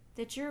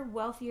that you're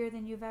wealthier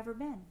than you've ever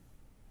been?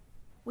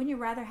 Wouldn't you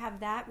rather have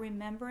that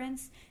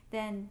remembrance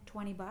than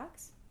 $20?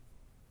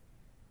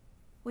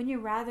 Wouldn't you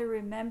rather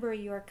remember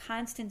your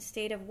constant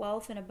state of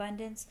wealth and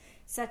abundance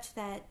such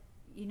that,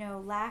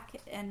 lack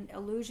and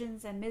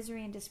illusions and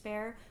misery and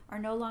despair are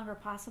no longer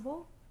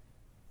possible?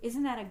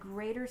 Isn't that a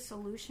greater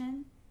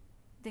solution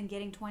than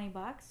getting $20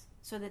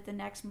 so that the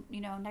next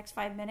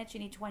 5 minutes you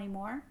need 20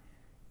 more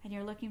and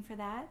you're looking for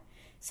that?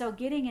 So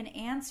getting an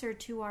answer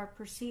to our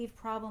perceived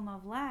problem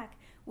of lack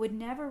would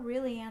never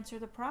really answer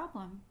the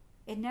problem.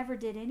 It never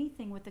did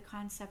anything with the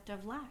concept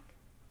of lack.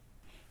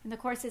 In the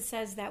Course it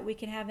says that we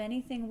can have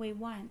anything we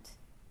want,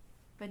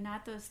 but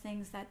not those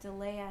things that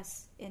delay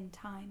us in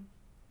time.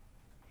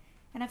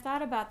 And I've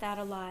thought about that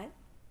a lot.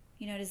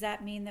 Does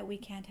that mean that we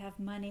can't have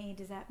money?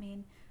 Does that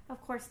mean? Of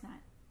course not.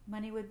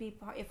 Money would be,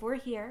 if we're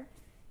here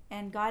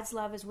and God's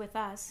love is with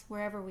us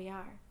wherever we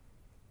are.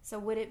 So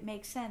would it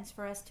make sense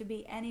for us to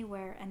be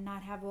anywhere and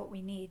not have what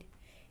we need?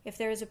 If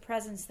there is a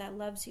presence that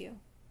loves you,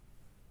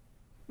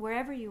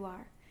 wherever you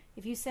are.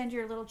 If you send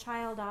your little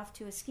child off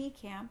to a ski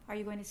camp, are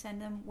you going to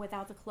send them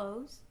without the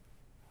clothes?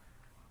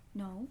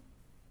 No.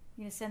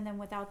 You're going to send them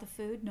without the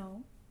food?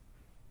 No.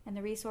 And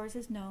the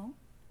resources? No.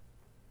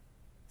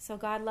 So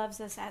God loves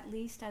us at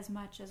least as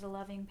much as a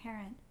loving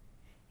parent.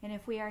 And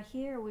if we are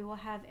here, we will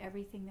have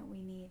everything that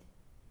we need.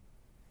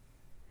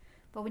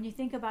 But when you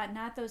think about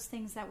not those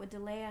things that would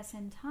delay us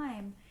in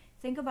time,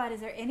 think about,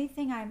 is there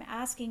anything I'm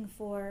asking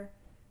for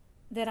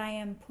that I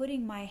am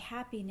putting my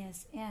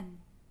happiness in?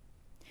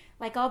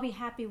 Like, I'll be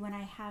happy when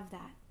I have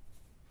that.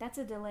 That's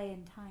a delay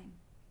in time,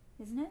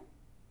 isn't it?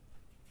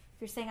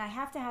 If you're saying, I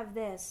have to have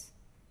this,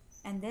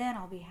 and then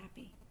I'll be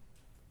happy.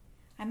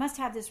 I must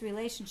have this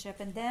relationship,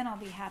 and then I'll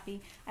be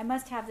happy. I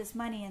must have this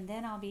money, and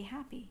then I'll be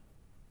happy.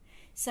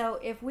 So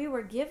if we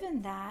were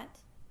given that,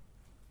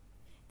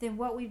 then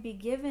what we'd be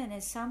given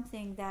is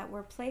something that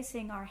we're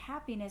placing our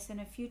happiness in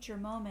a future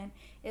moment.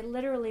 It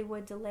literally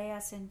would delay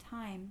us in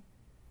time.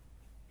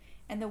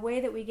 And the way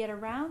that we get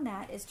around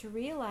that is to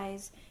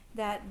realize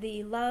that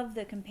the love,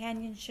 the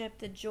companionship,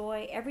 the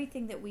joy,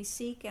 everything that we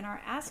seek and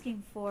are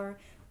asking for,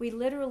 we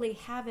literally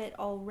have it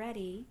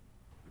already.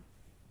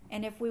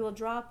 And if we will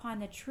draw upon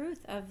the truth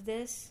of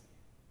this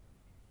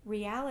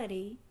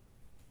reality,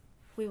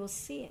 we will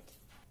see it.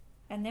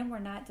 And then we're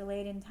not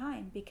delayed in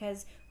time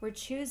because we're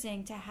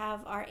choosing to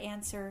have our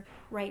answer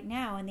right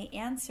now. And the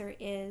answer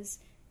is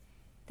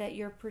that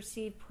your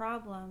perceived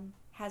problem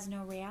has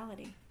no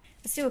reality.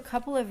 Let's do a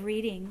couple of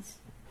readings.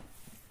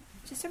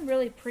 Just some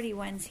really pretty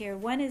ones here.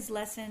 One is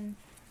lesson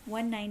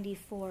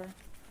 194.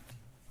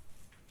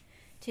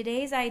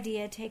 Today's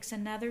idea takes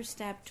another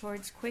step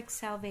towards quick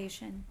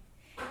salvation,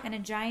 and a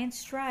giant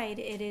stride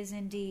it is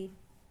indeed.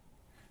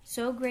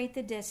 So great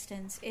the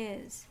distance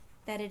is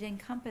that it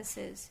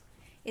encompasses.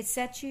 It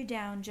sets you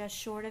down just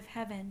short of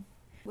heaven,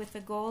 with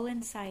the goal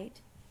in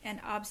sight and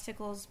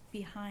obstacles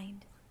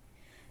behind.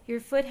 Your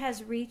foot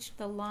has reached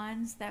the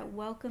lawns that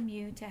welcome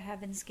you to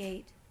heaven's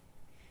gate,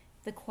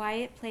 the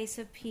quiet place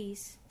of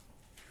peace,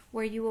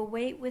 where you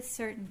await with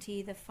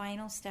certainty the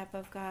final step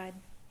of God.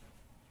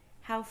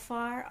 How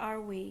far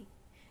are we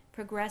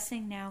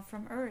progressing now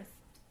from earth?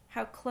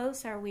 How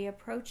close are we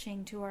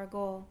approaching to our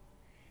goal?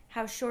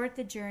 How short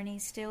the journey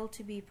still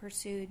to be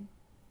pursued?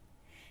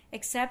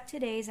 Accept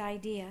today's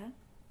idea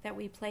that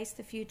we place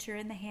the future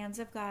in the hands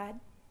of God,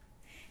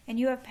 and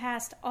you have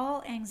passed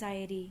all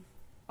anxiety,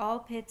 all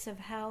pits of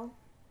hell,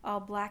 all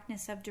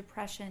blackness of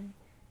depression,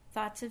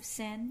 thoughts of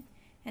sin,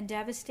 and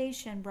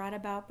devastation brought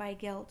about by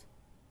guilt.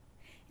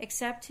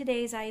 Accept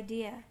today's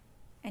idea,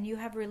 and you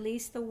have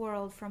released the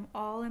world from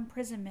all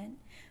imprisonment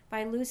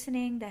by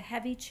loosening the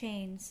heavy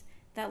chains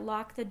that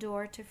lock the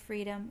door to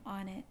freedom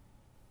on it.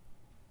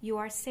 You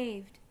are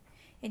saved,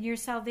 and your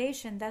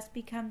salvation thus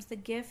becomes the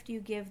gift you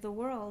give the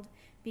world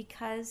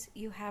because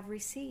you have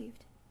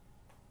received.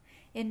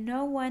 In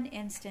no one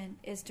instant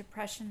is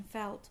depression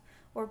felt,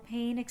 or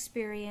pain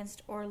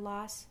experienced, or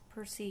loss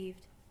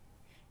perceived.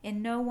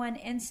 In no one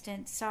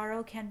instant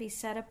sorrow can be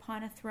set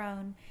upon a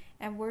throne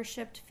and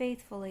worshipped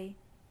faithfully.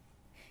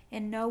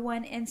 In no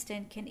one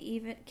instant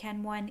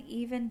can one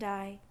even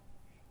die.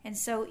 And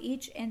so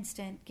each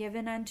instant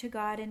given unto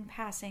God in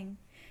passing,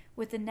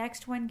 with the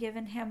next one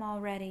given him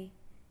already,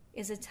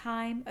 is a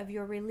time of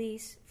your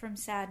release from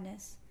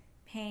sadness,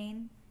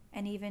 pain,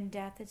 and even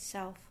death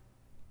itself.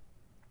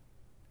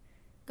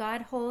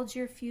 God holds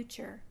your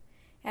future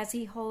as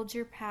he holds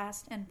your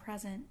past and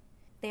present.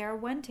 They are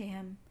one to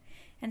him,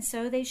 and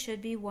so they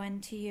should be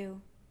one to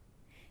you.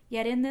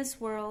 Yet in this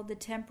world, the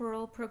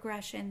temporal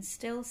progression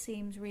still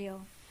seems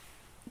real.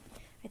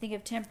 I think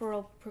of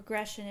temporal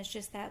progression as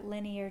just that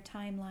linear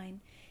timeline.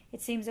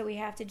 It seems that we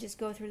have to just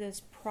go through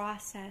this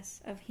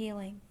process of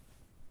healing.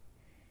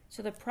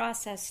 So the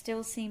process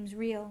still seems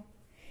real.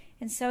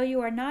 And so you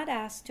are not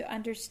asked to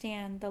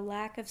understand the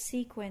lack of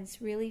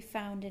sequence really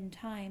found in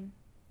time.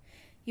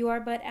 You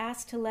are but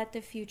asked to let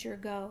the future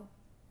go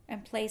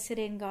and place it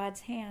in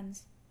God's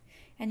hands.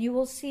 And you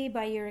will see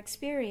by your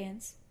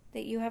experience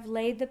that you have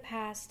laid the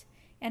past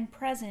and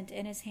present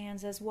in his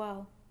hands as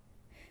well,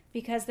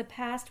 because the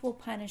past will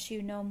punish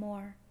you no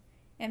more,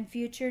 and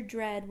future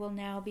dread will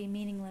now be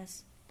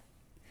meaningless.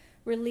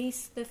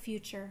 Release the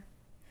future,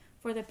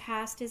 for the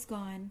past is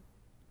gone,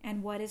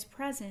 and what is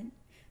present,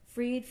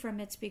 freed from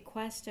its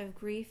bequest of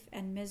grief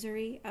and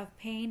misery, of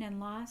pain and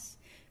loss,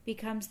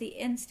 becomes the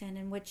instant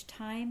in which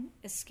time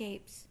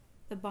escapes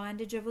the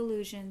bondage of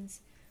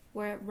illusions,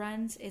 where it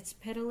runs its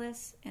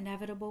pitiless,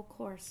 inevitable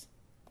course.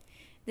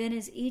 Then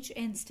is each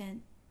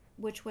instant,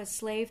 which was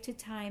slave to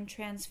time,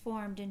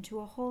 transformed into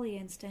a holy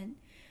instant,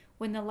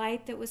 when the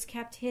light that was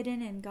kept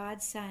hidden in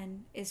God's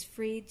Son is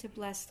freed to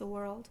bless the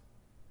world.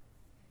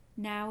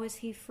 Now is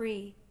he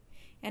free,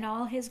 and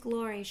all his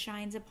glory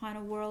shines upon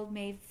a world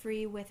made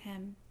free with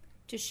him,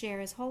 to share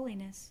his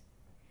holiness.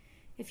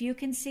 If you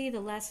can see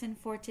the lesson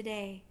for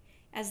today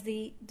as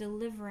the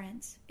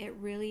deliverance it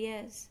really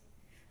is,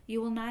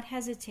 you will not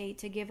hesitate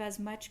to give as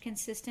much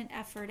consistent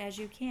effort as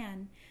you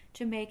can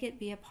to make it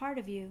be a part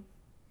of you,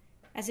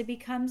 as it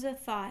becomes a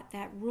thought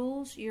that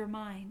rules your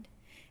mind,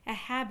 a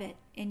habit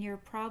in your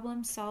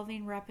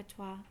problem-solving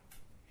repertoire,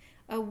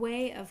 a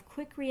way of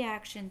quick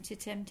reaction to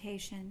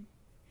temptation.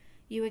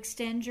 You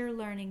extend your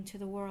learning to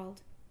the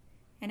world,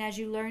 and as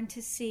you learn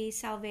to see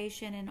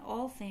salvation in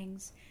all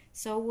things,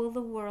 so will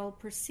the world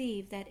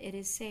perceive that it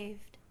is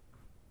saved.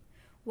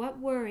 What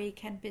worry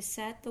can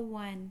beset the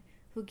one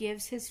who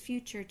gives his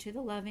future to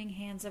the loving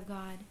hands of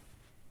God?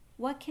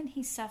 What can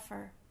he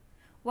suffer?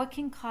 What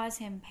can cause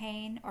him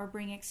pain or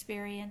bring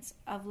experience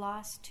of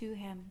loss to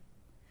him?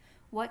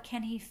 What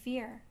can he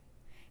fear?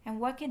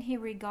 And what can he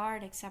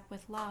regard except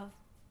with love?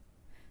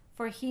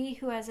 For he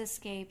who has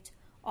escaped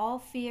all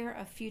fear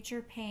of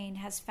future pain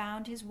has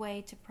found his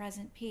way to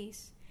present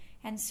peace,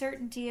 and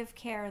certainty of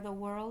care the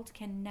world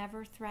can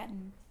never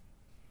threaten.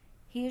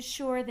 He is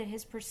sure that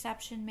his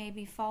perception may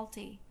be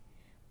faulty,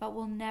 but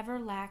will never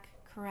lack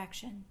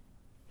correction.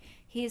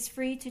 He is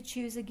free to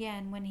choose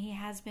again when he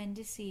has been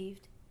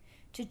deceived,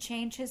 to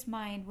change his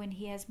mind when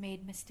he has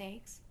made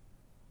mistakes.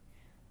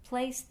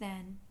 Place,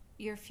 then,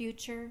 your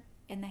future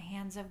in the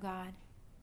hands of God.